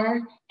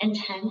more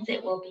intense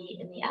it will be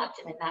in the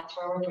abdomen. That's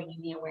where we're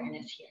bringing the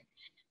awareness here.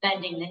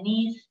 Bending the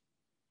knees,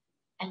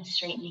 and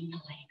straightening the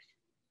legs.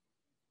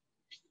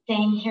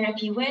 Staying here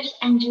if you wish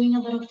and doing a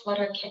little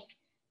flutter kick.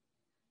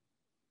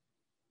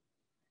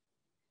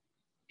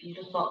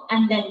 Beautiful.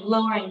 And then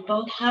lowering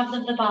both halves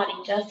of the body,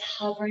 just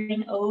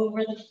hovering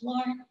over the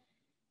floor.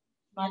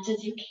 As much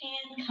as you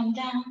can, come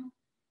down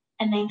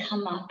and then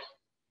come up.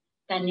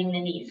 Bending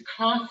the knees,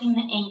 crossing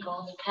the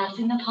ankles,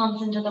 pressing the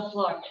palms into the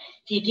floor.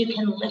 See if you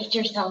can lift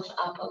yourself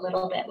up a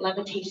little bit.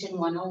 Levitation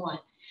 101.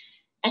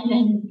 And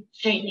then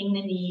straightening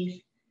the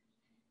knees,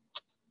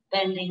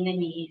 bending the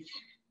knees,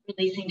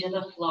 releasing to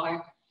the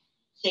floor,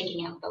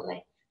 shaking out the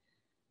legs.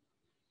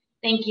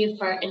 Thank you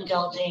for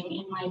indulging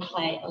in my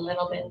play a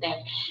little bit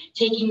there.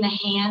 Taking the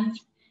hands,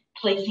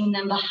 placing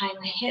them behind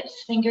the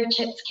hips.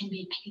 Fingertips can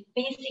be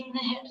facing the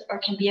hips or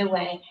can be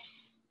away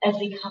as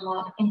we come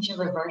up into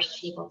reverse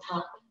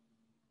tabletop.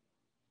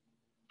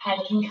 Head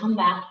can come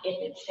back if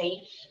it's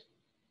safe.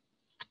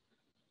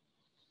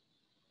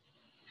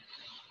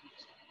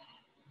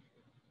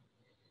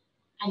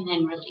 And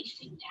then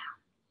releasing down.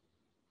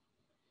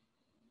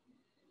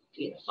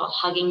 Beautiful.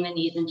 Hugging the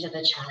knees into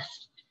the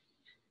chest.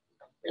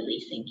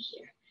 Releasing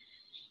here.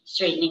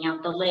 Straightening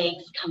out the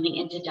legs, coming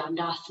into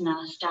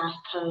Dandasana, staff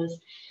pose.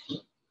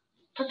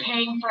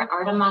 Preparing for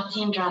Ardha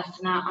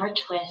Matsyendrasana, our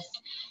twist.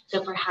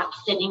 So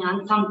perhaps sitting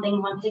on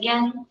something once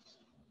again.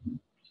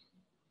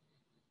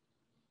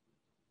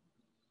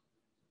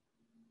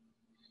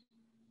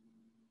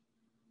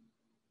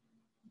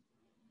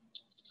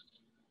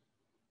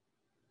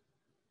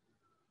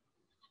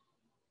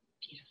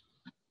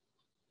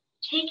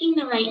 Taking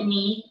the right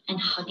knee and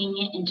hugging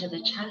it into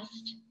the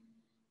chest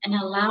and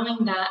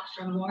allowing that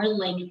for more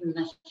length in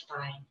the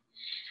spine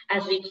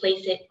as we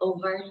place it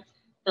over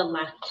the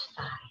left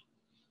thigh.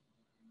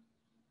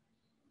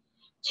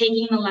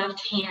 Taking the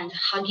left hand,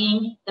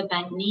 hugging the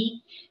bent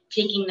knee,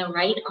 taking the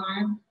right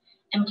arm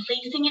and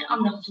placing it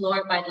on the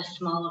floor by the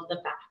small of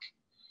the back.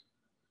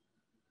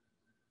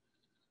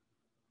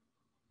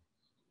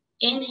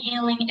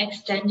 Inhaling,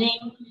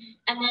 extending,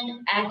 and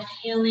then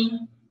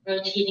exhaling,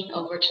 rotating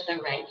over to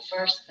the right.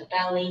 First the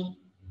belly,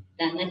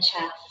 then the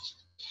chest,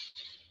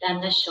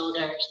 then the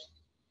shoulders,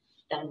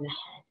 then the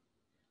head.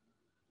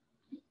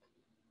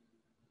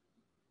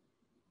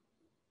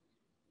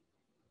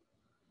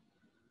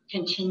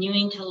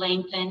 Continuing to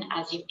lengthen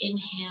as you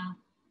inhale,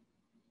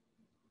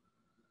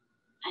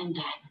 and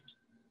then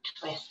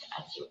twist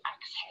as you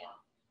exhale.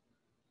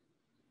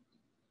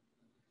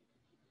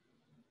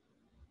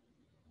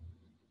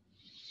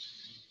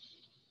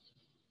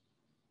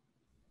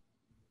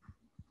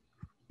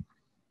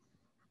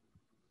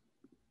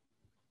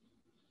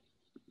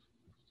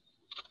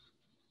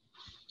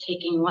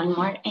 Taking one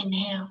more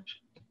inhale,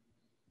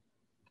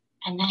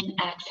 and then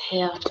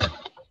exhale.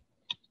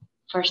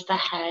 First the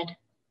head,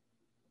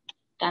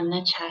 then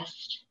the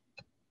chest,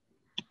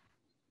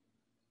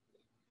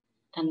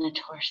 then the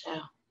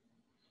torso.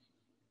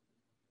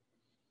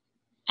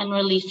 And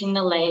releasing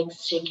the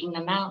legs, shaking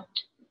them out.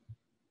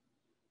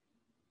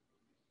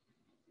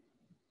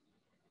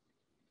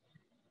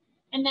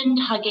 And then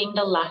hugging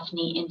the left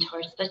knee in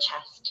towards the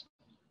chest.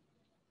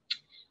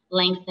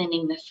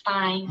 Lengthening the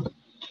spine,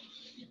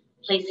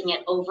 placing it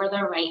over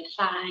the right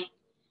thigh,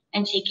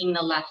 and taking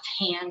the left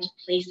hand,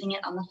 placing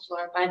it on the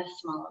floor by the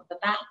small of the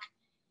back.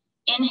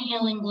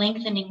 Inhaling,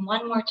 lengthening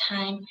one more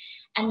time,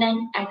 and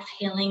then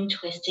exhaling,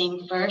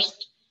 twisting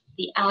first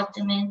the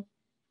abdomen,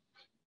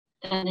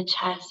 then the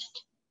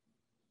chest,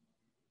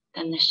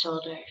 then the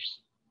shoulders,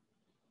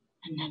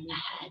 and then the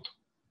head,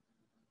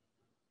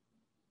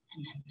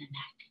 and then the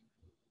neck.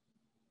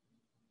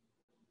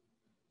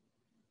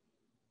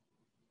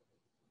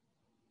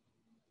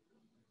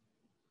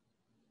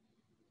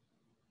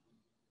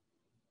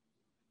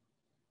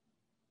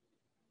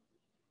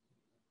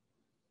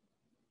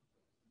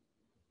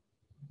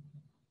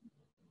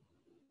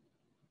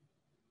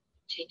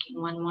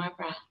 Taking one more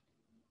breath.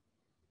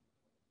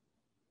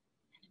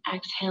 And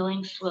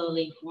exhaling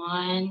slowly,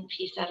 one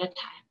piece at a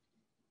time.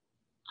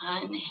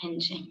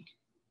 Unhinging.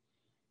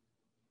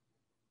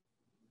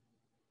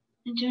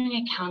 And doing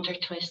a counter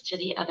twist to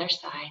the other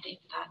side if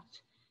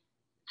that's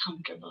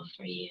comfortable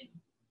for you.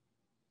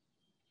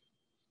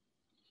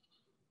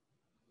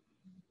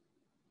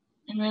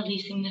 And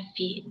releasing the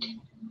feet.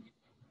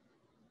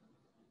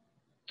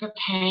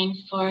 Preparing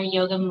for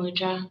Yoga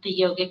Mudra, the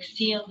yogic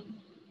seal.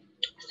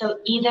 So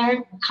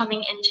either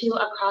coming into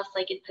a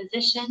cross-legged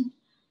position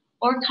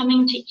or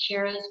coming to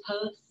Kira's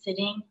pose,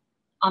 sitting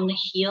on the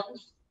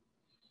heels.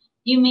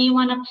 You may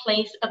want to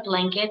place a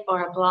blanket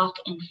or a block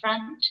in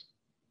front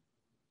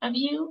of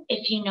you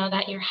if you know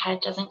that your head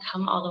doesn't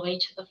come all the way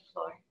to the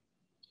floor.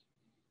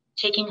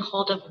 Taking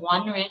hold of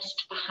one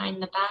wrist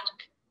behind the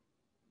back.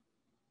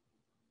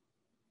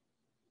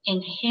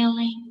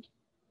 Inhaling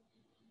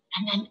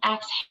and then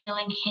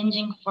exhaling,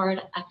 hinging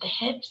forward at the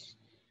hips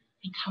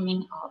and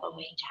coming all the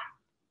way down.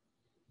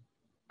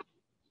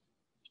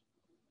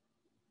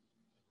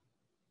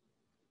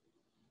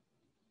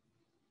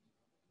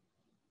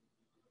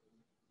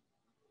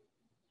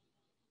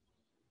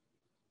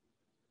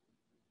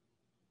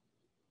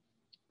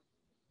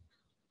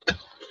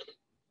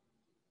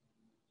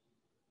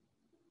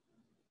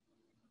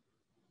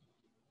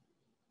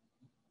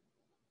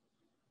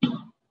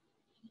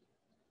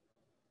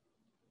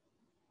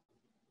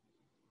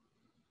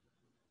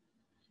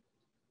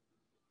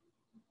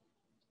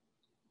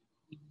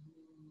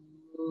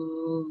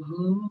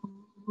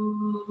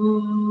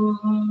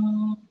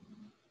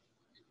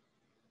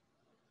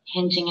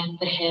 Hinging at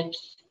the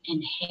hips,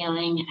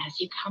 inhaling as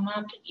you come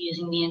up,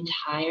 using the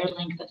entire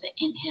length of the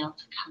inhale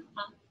to come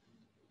up.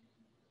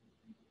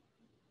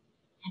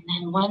 And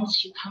then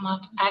once you come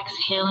up,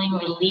 exhaling,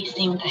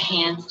 releasing the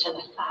hands to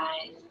the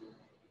thighs.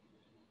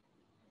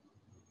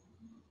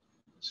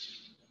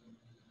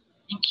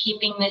 And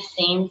keeping the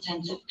same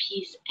sense of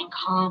peace and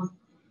calm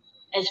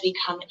as we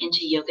come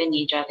into Yoga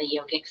Nidra, the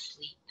yogic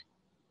sleep.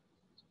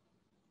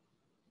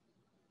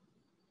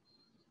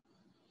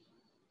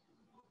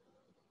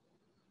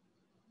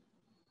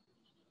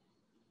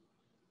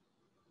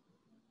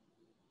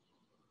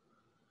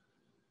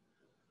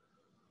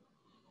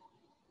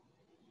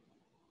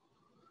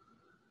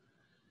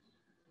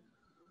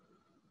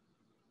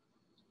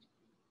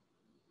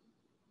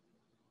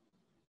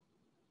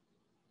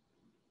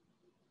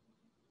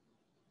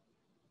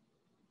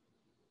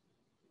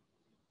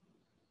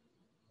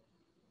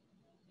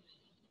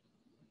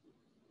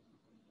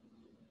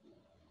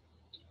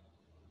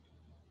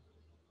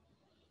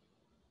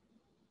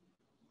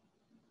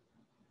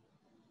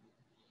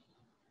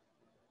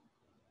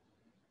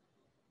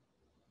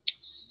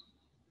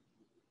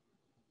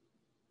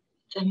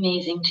 It's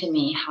amazing to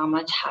me how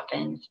much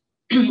happens,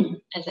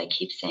 as I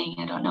keep saying,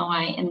 I don't know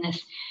why, in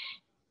this,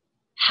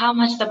 how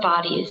much the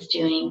body is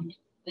doing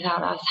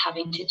without us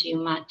having to do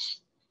much.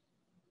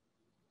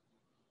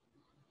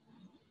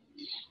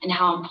 And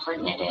how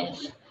important it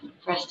is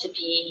for us to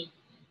be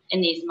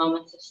in these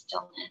moments of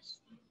stillness.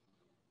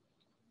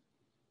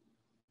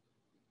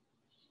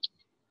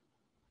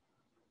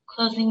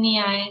 Closing the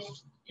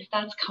eyes, if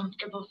that's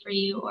comfortable for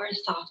you, or a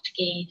soft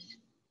gaze.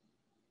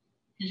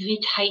 As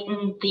we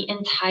tighten the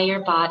entire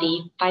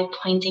body by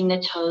pointing the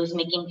toes,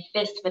 making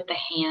fists with the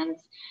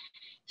hands,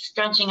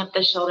 scrunching up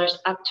the shoulders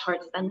up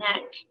towards the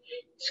neck,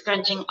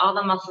 scrunching all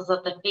the muscles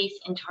of the face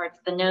in towards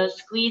the nose,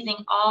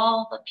 squeezing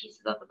all the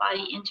pieces of the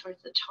body in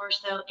towards the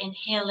torso,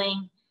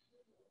 inhaling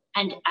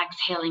and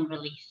exhaling,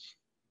 release.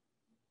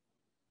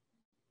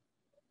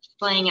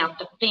 Splaying out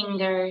the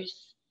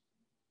fingers,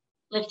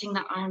 lifting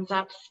the arms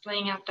up,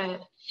 splaying out the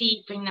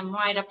feet, bring them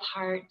wide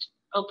apart,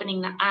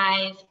 opening the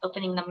eyes,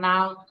 opening the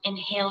mouth,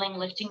 inhaling,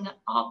 lifting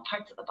all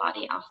parts of the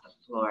body off the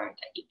floor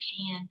that you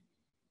can,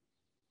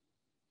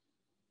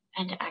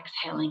 and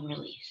exhaling,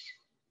 release.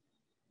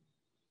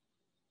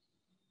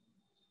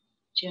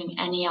 Doing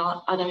any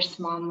other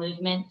small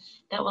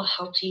movements that will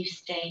help you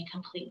stay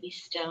completely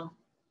still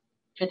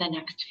for the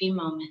next few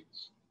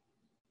moments.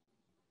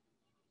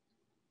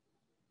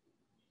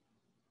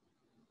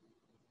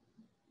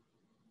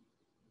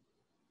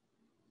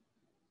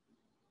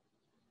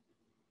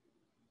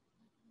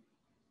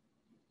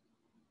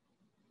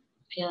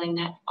 Feeling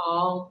that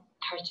all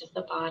parts of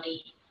the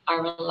body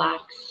are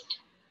relaxed,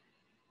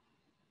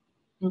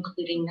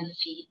 including the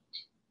feet,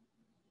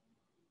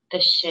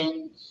 the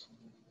shins,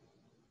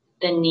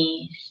 the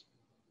knees,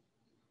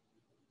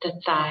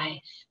 the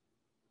thighs,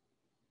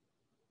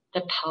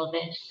 the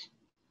pelvis,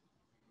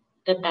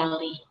 the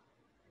belly,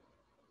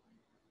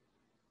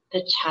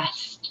 the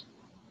chest,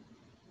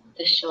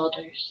 the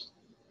shoulders,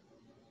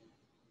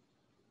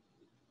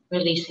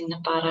 releasing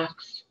the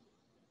buttocks,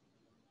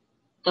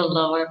 the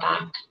lower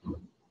back,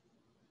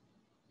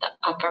 the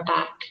upper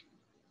back,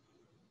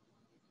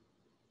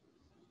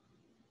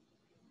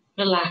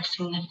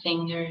 relaxing the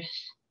fingers,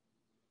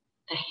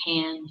 the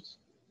hands,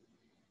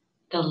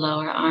 the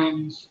lower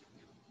arms,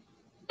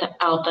 the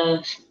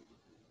elbows,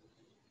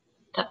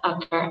 the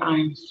upper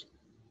arms,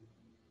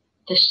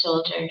 the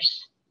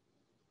shoulders,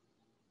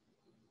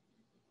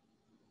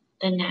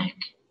 the neck,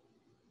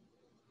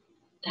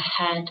 the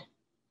head,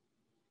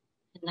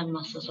 and the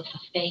muscles of the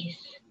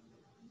face,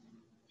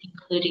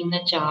 including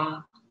the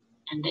jaw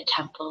and the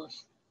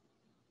temples.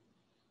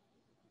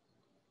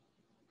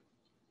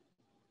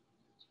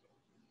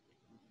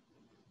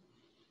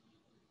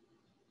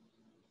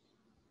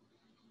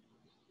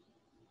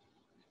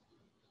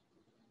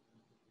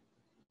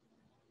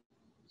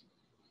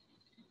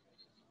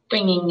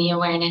 Bringing the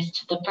awareness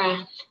to the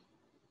breath,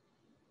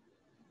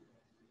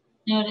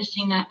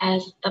 noticing that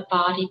as the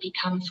body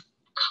becomes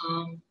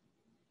calm,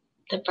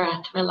 the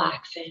breath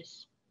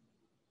relaxes.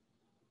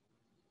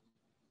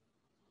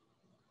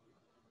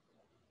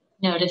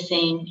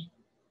 Noticing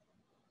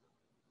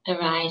the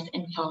rise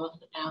and fall of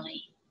the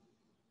belly.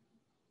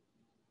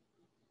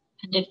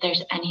 And if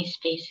there's any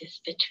spaces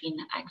between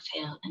the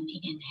exhale and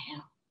the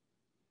inhale.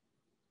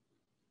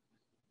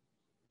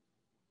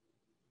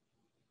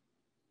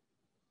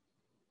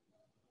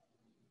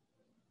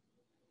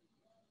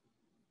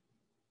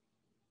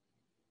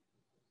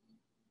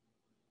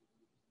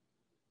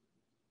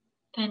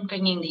 Then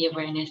bringing the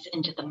awareness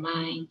into the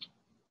mind.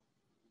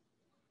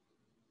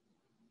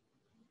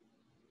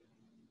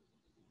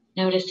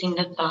 Noticing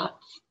the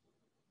thoughts,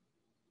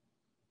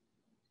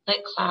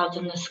 like clouds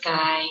in the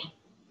sky,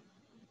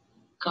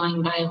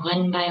 going by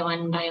one by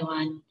one by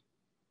one,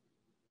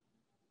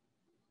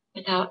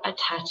 without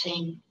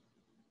attaching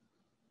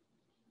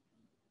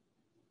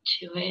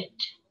to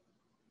it.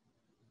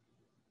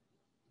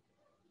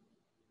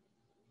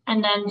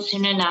 And then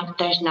soon enough,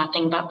 there's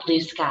nothing but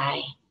blue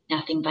sky,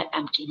 nothing but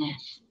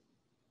emptiness.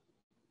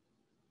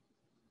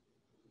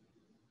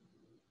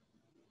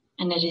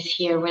 And it is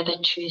here where the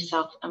true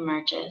self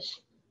emerges,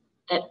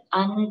 that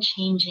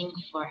unchanging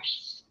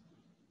force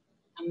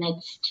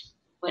amidst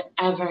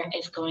whatever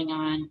is going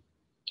on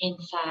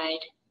inside,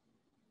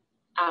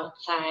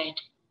 outside.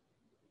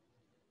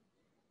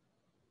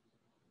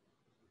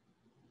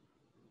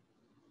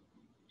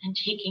 And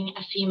taking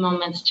a few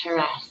moments to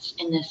rest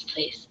in this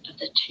place of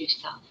the true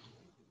self.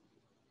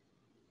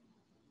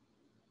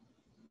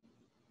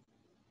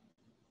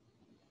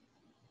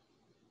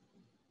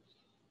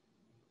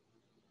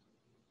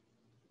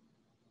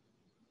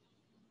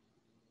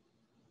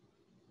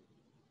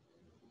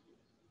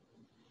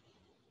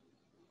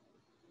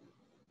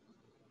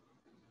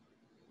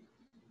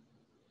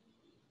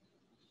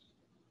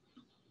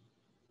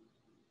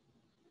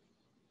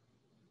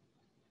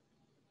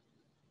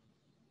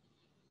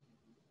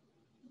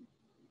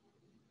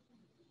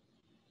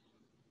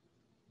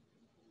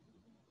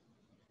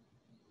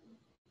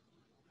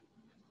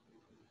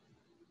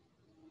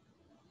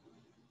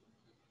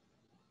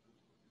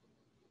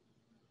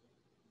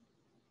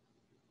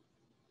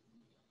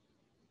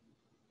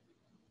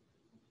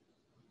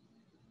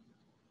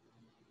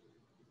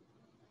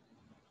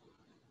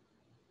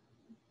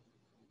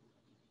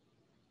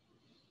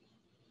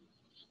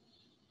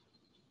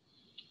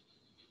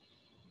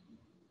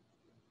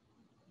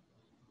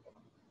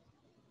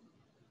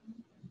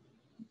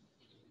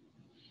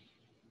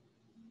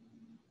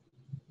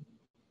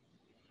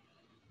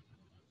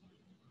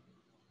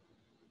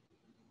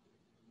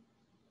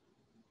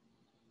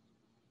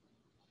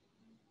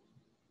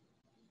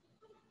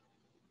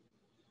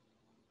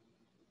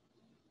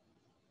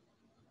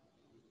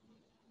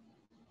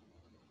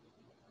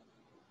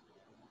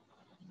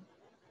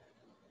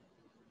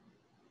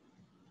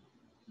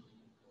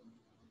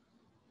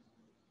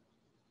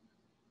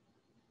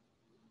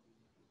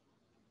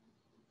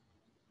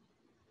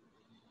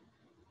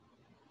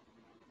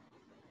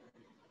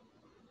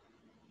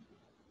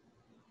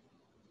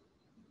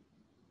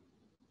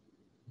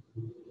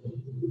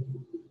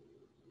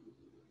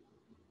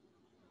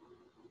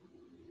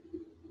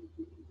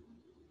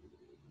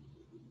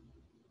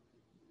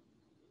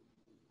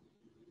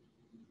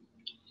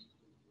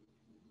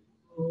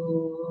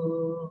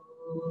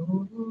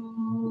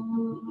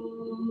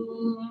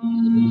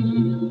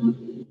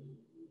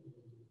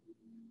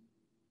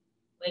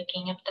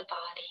 Waking up the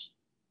body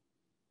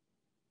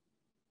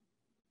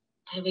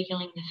by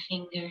wiggling the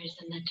fingers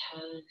and the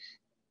toes.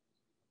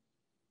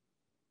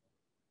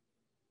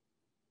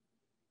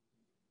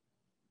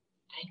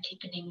 By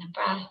deepening the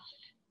breath.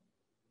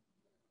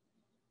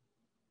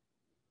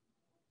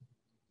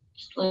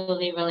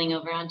 Slowly rolling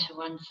over onto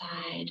one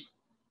side.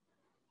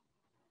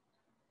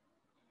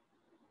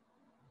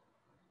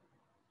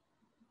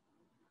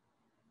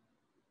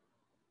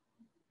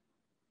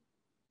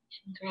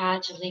 And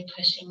gradually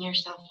pushing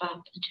yourself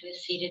up into a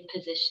seated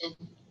position.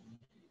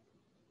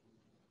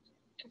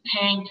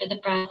 Preparing for the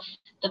breath,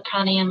 the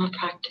pranayama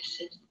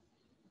practices.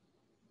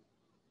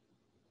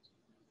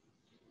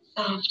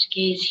 Soft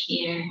gaze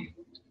here,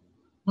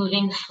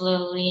 moving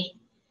slowly,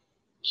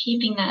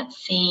 keeping that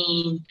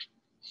same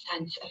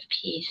sense of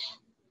peace.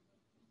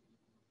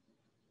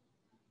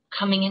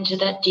 Coming into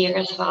that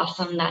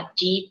Dirghasvasam, that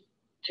deep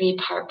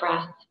 3-part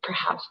breath,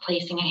 perhaps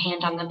placing a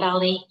hand on the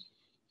belly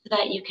so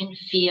that you can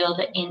feel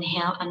the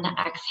inhale and the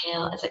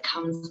exhale as it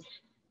comes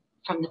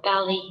from the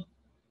belly,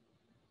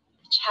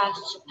 the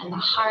chest, and the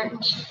heart,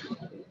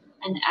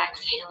 and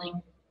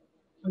exhaling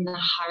from the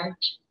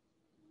heart,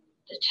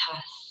 the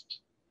chest,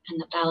 and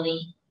the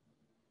belly.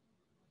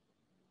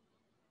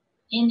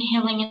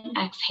 Inhaling and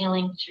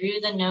exhaling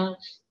through the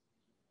nose.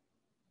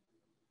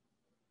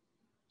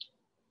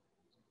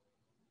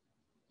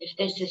 If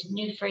this is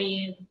new for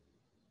you,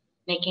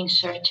 making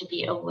sure to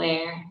be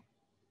aware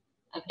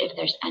of if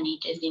there's any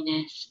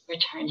dizziness,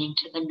 returning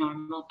to the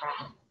normal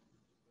breath.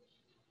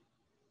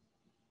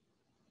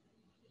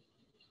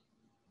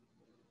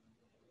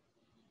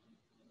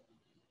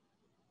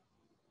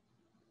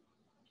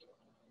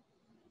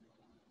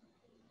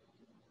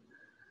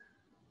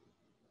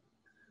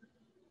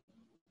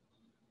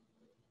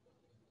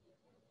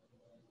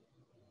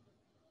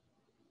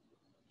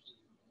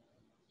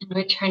 And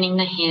returning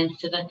the hands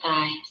to the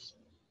thighs.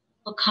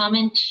 We'll come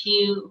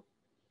into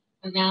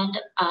a round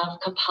of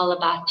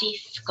Kapalabhati,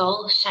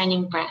 skull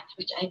shining breath,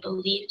 which I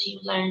believed you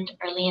learned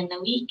early in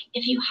the week.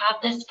 If you have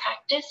this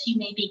practice, you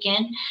may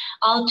begin.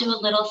 I'll do a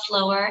little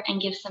slower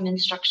and give some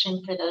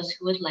instruction for those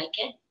who would like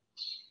it.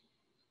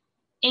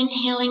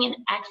 Inhaling and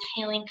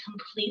exhaling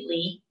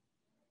completely.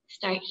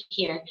 Start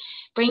here.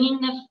 Bringing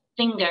the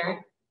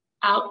finger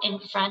out in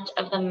front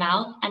of the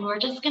mouth, and we're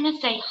just going to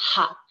say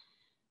ha,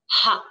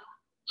 ha,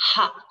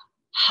 ha,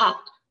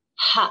 ha,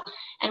 ha.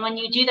 And when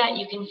you do that,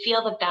 you can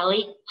feel the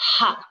belly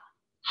ha,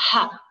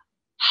 ha,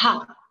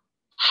 ha,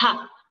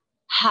 ha,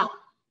 ha.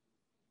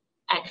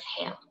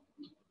 Exhale.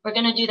 We're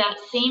going to do that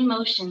same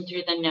motion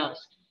through the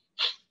nose.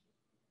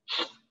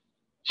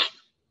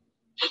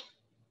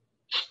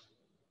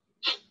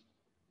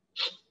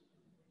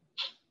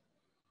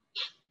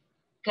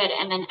 Good,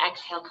 and then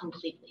exhale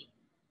completely.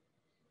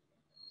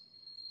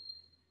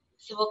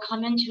 So we'll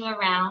come into a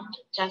round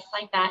just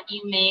like that.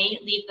 You may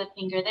leave the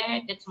finger there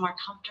if it's more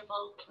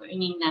comfortable,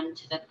 bringing them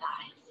to the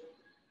thighs.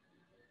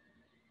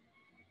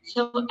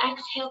 So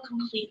exhale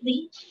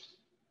completely,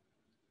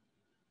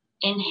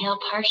 inhale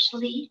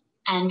partially,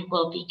 and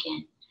we'll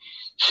begin.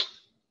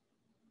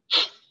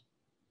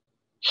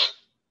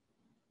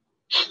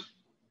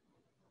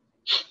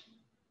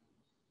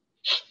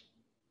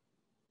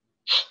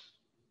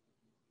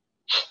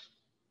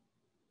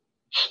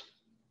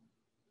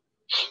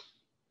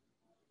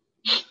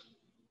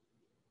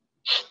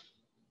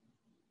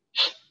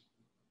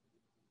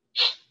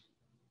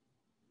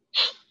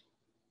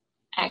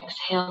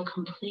 Exhale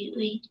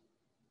completely,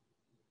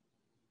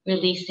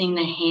 releasing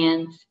the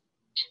hands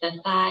to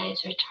the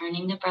thighs,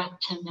 returning the breath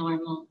to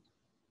normal,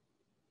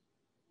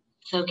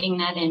 soaking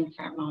that in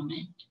for a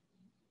moment.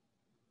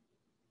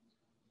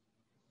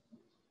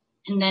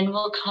 And then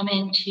we'll come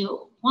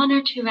into 1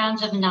 or 2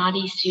 rounds of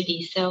Nadi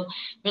Sudhi. So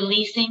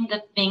releasing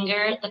the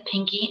finger, the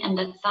pinky, and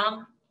the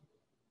thumb,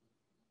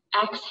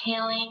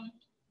 exhaling,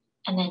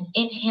 and then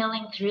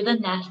inhaling through the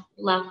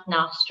left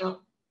nostril,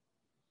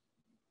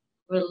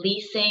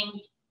 releasing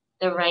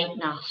the right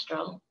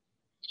nostril.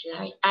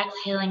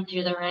 Exhaling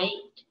through the right,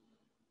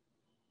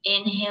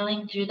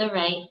 inhaling through the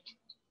right,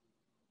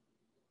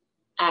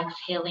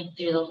 exhaling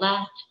through the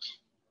left,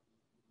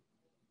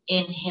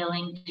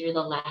 inhaling through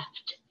the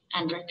left,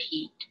 and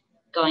repeat,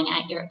 going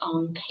at your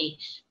own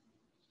pace.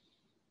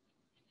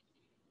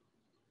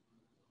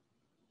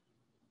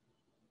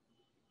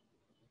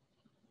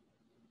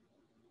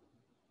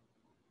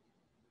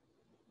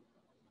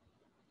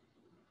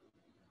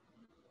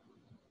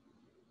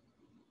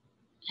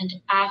 And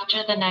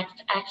after the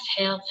next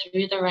exhale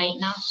through the right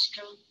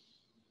nostril,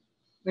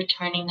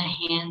 returning the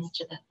hands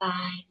to the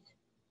thighs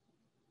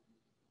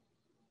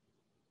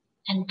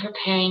and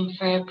preparing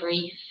for a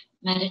brief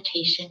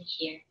meditation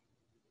here.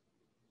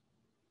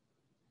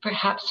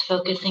 Perhaps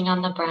focusing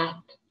on the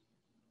breath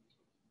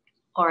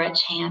or a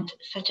chant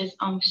such as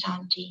Om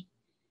Shanti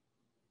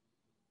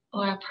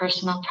or a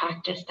personal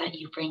practice that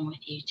you bring with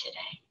you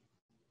today.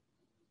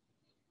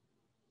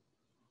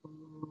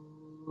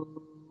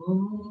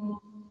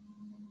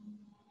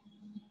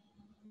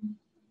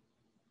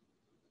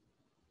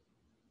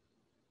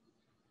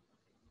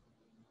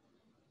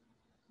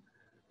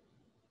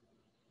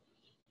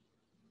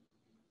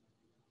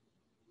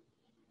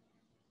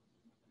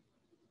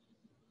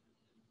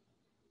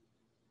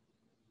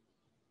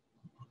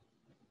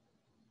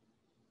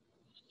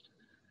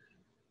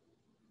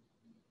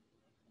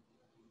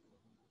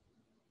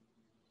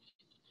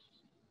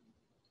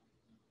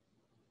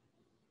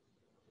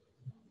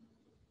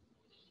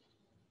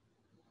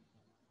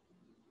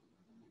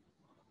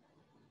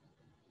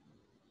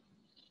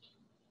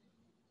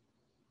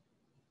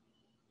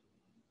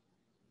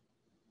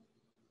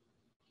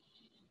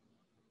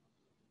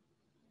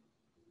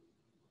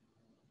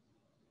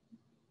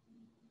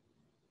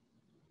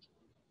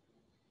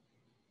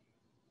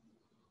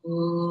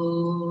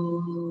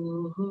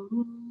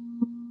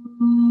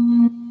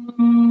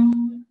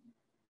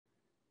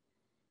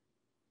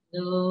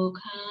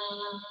 Loka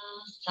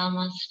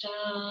samasta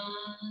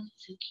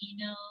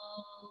sukhino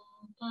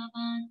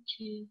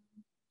bhavantu.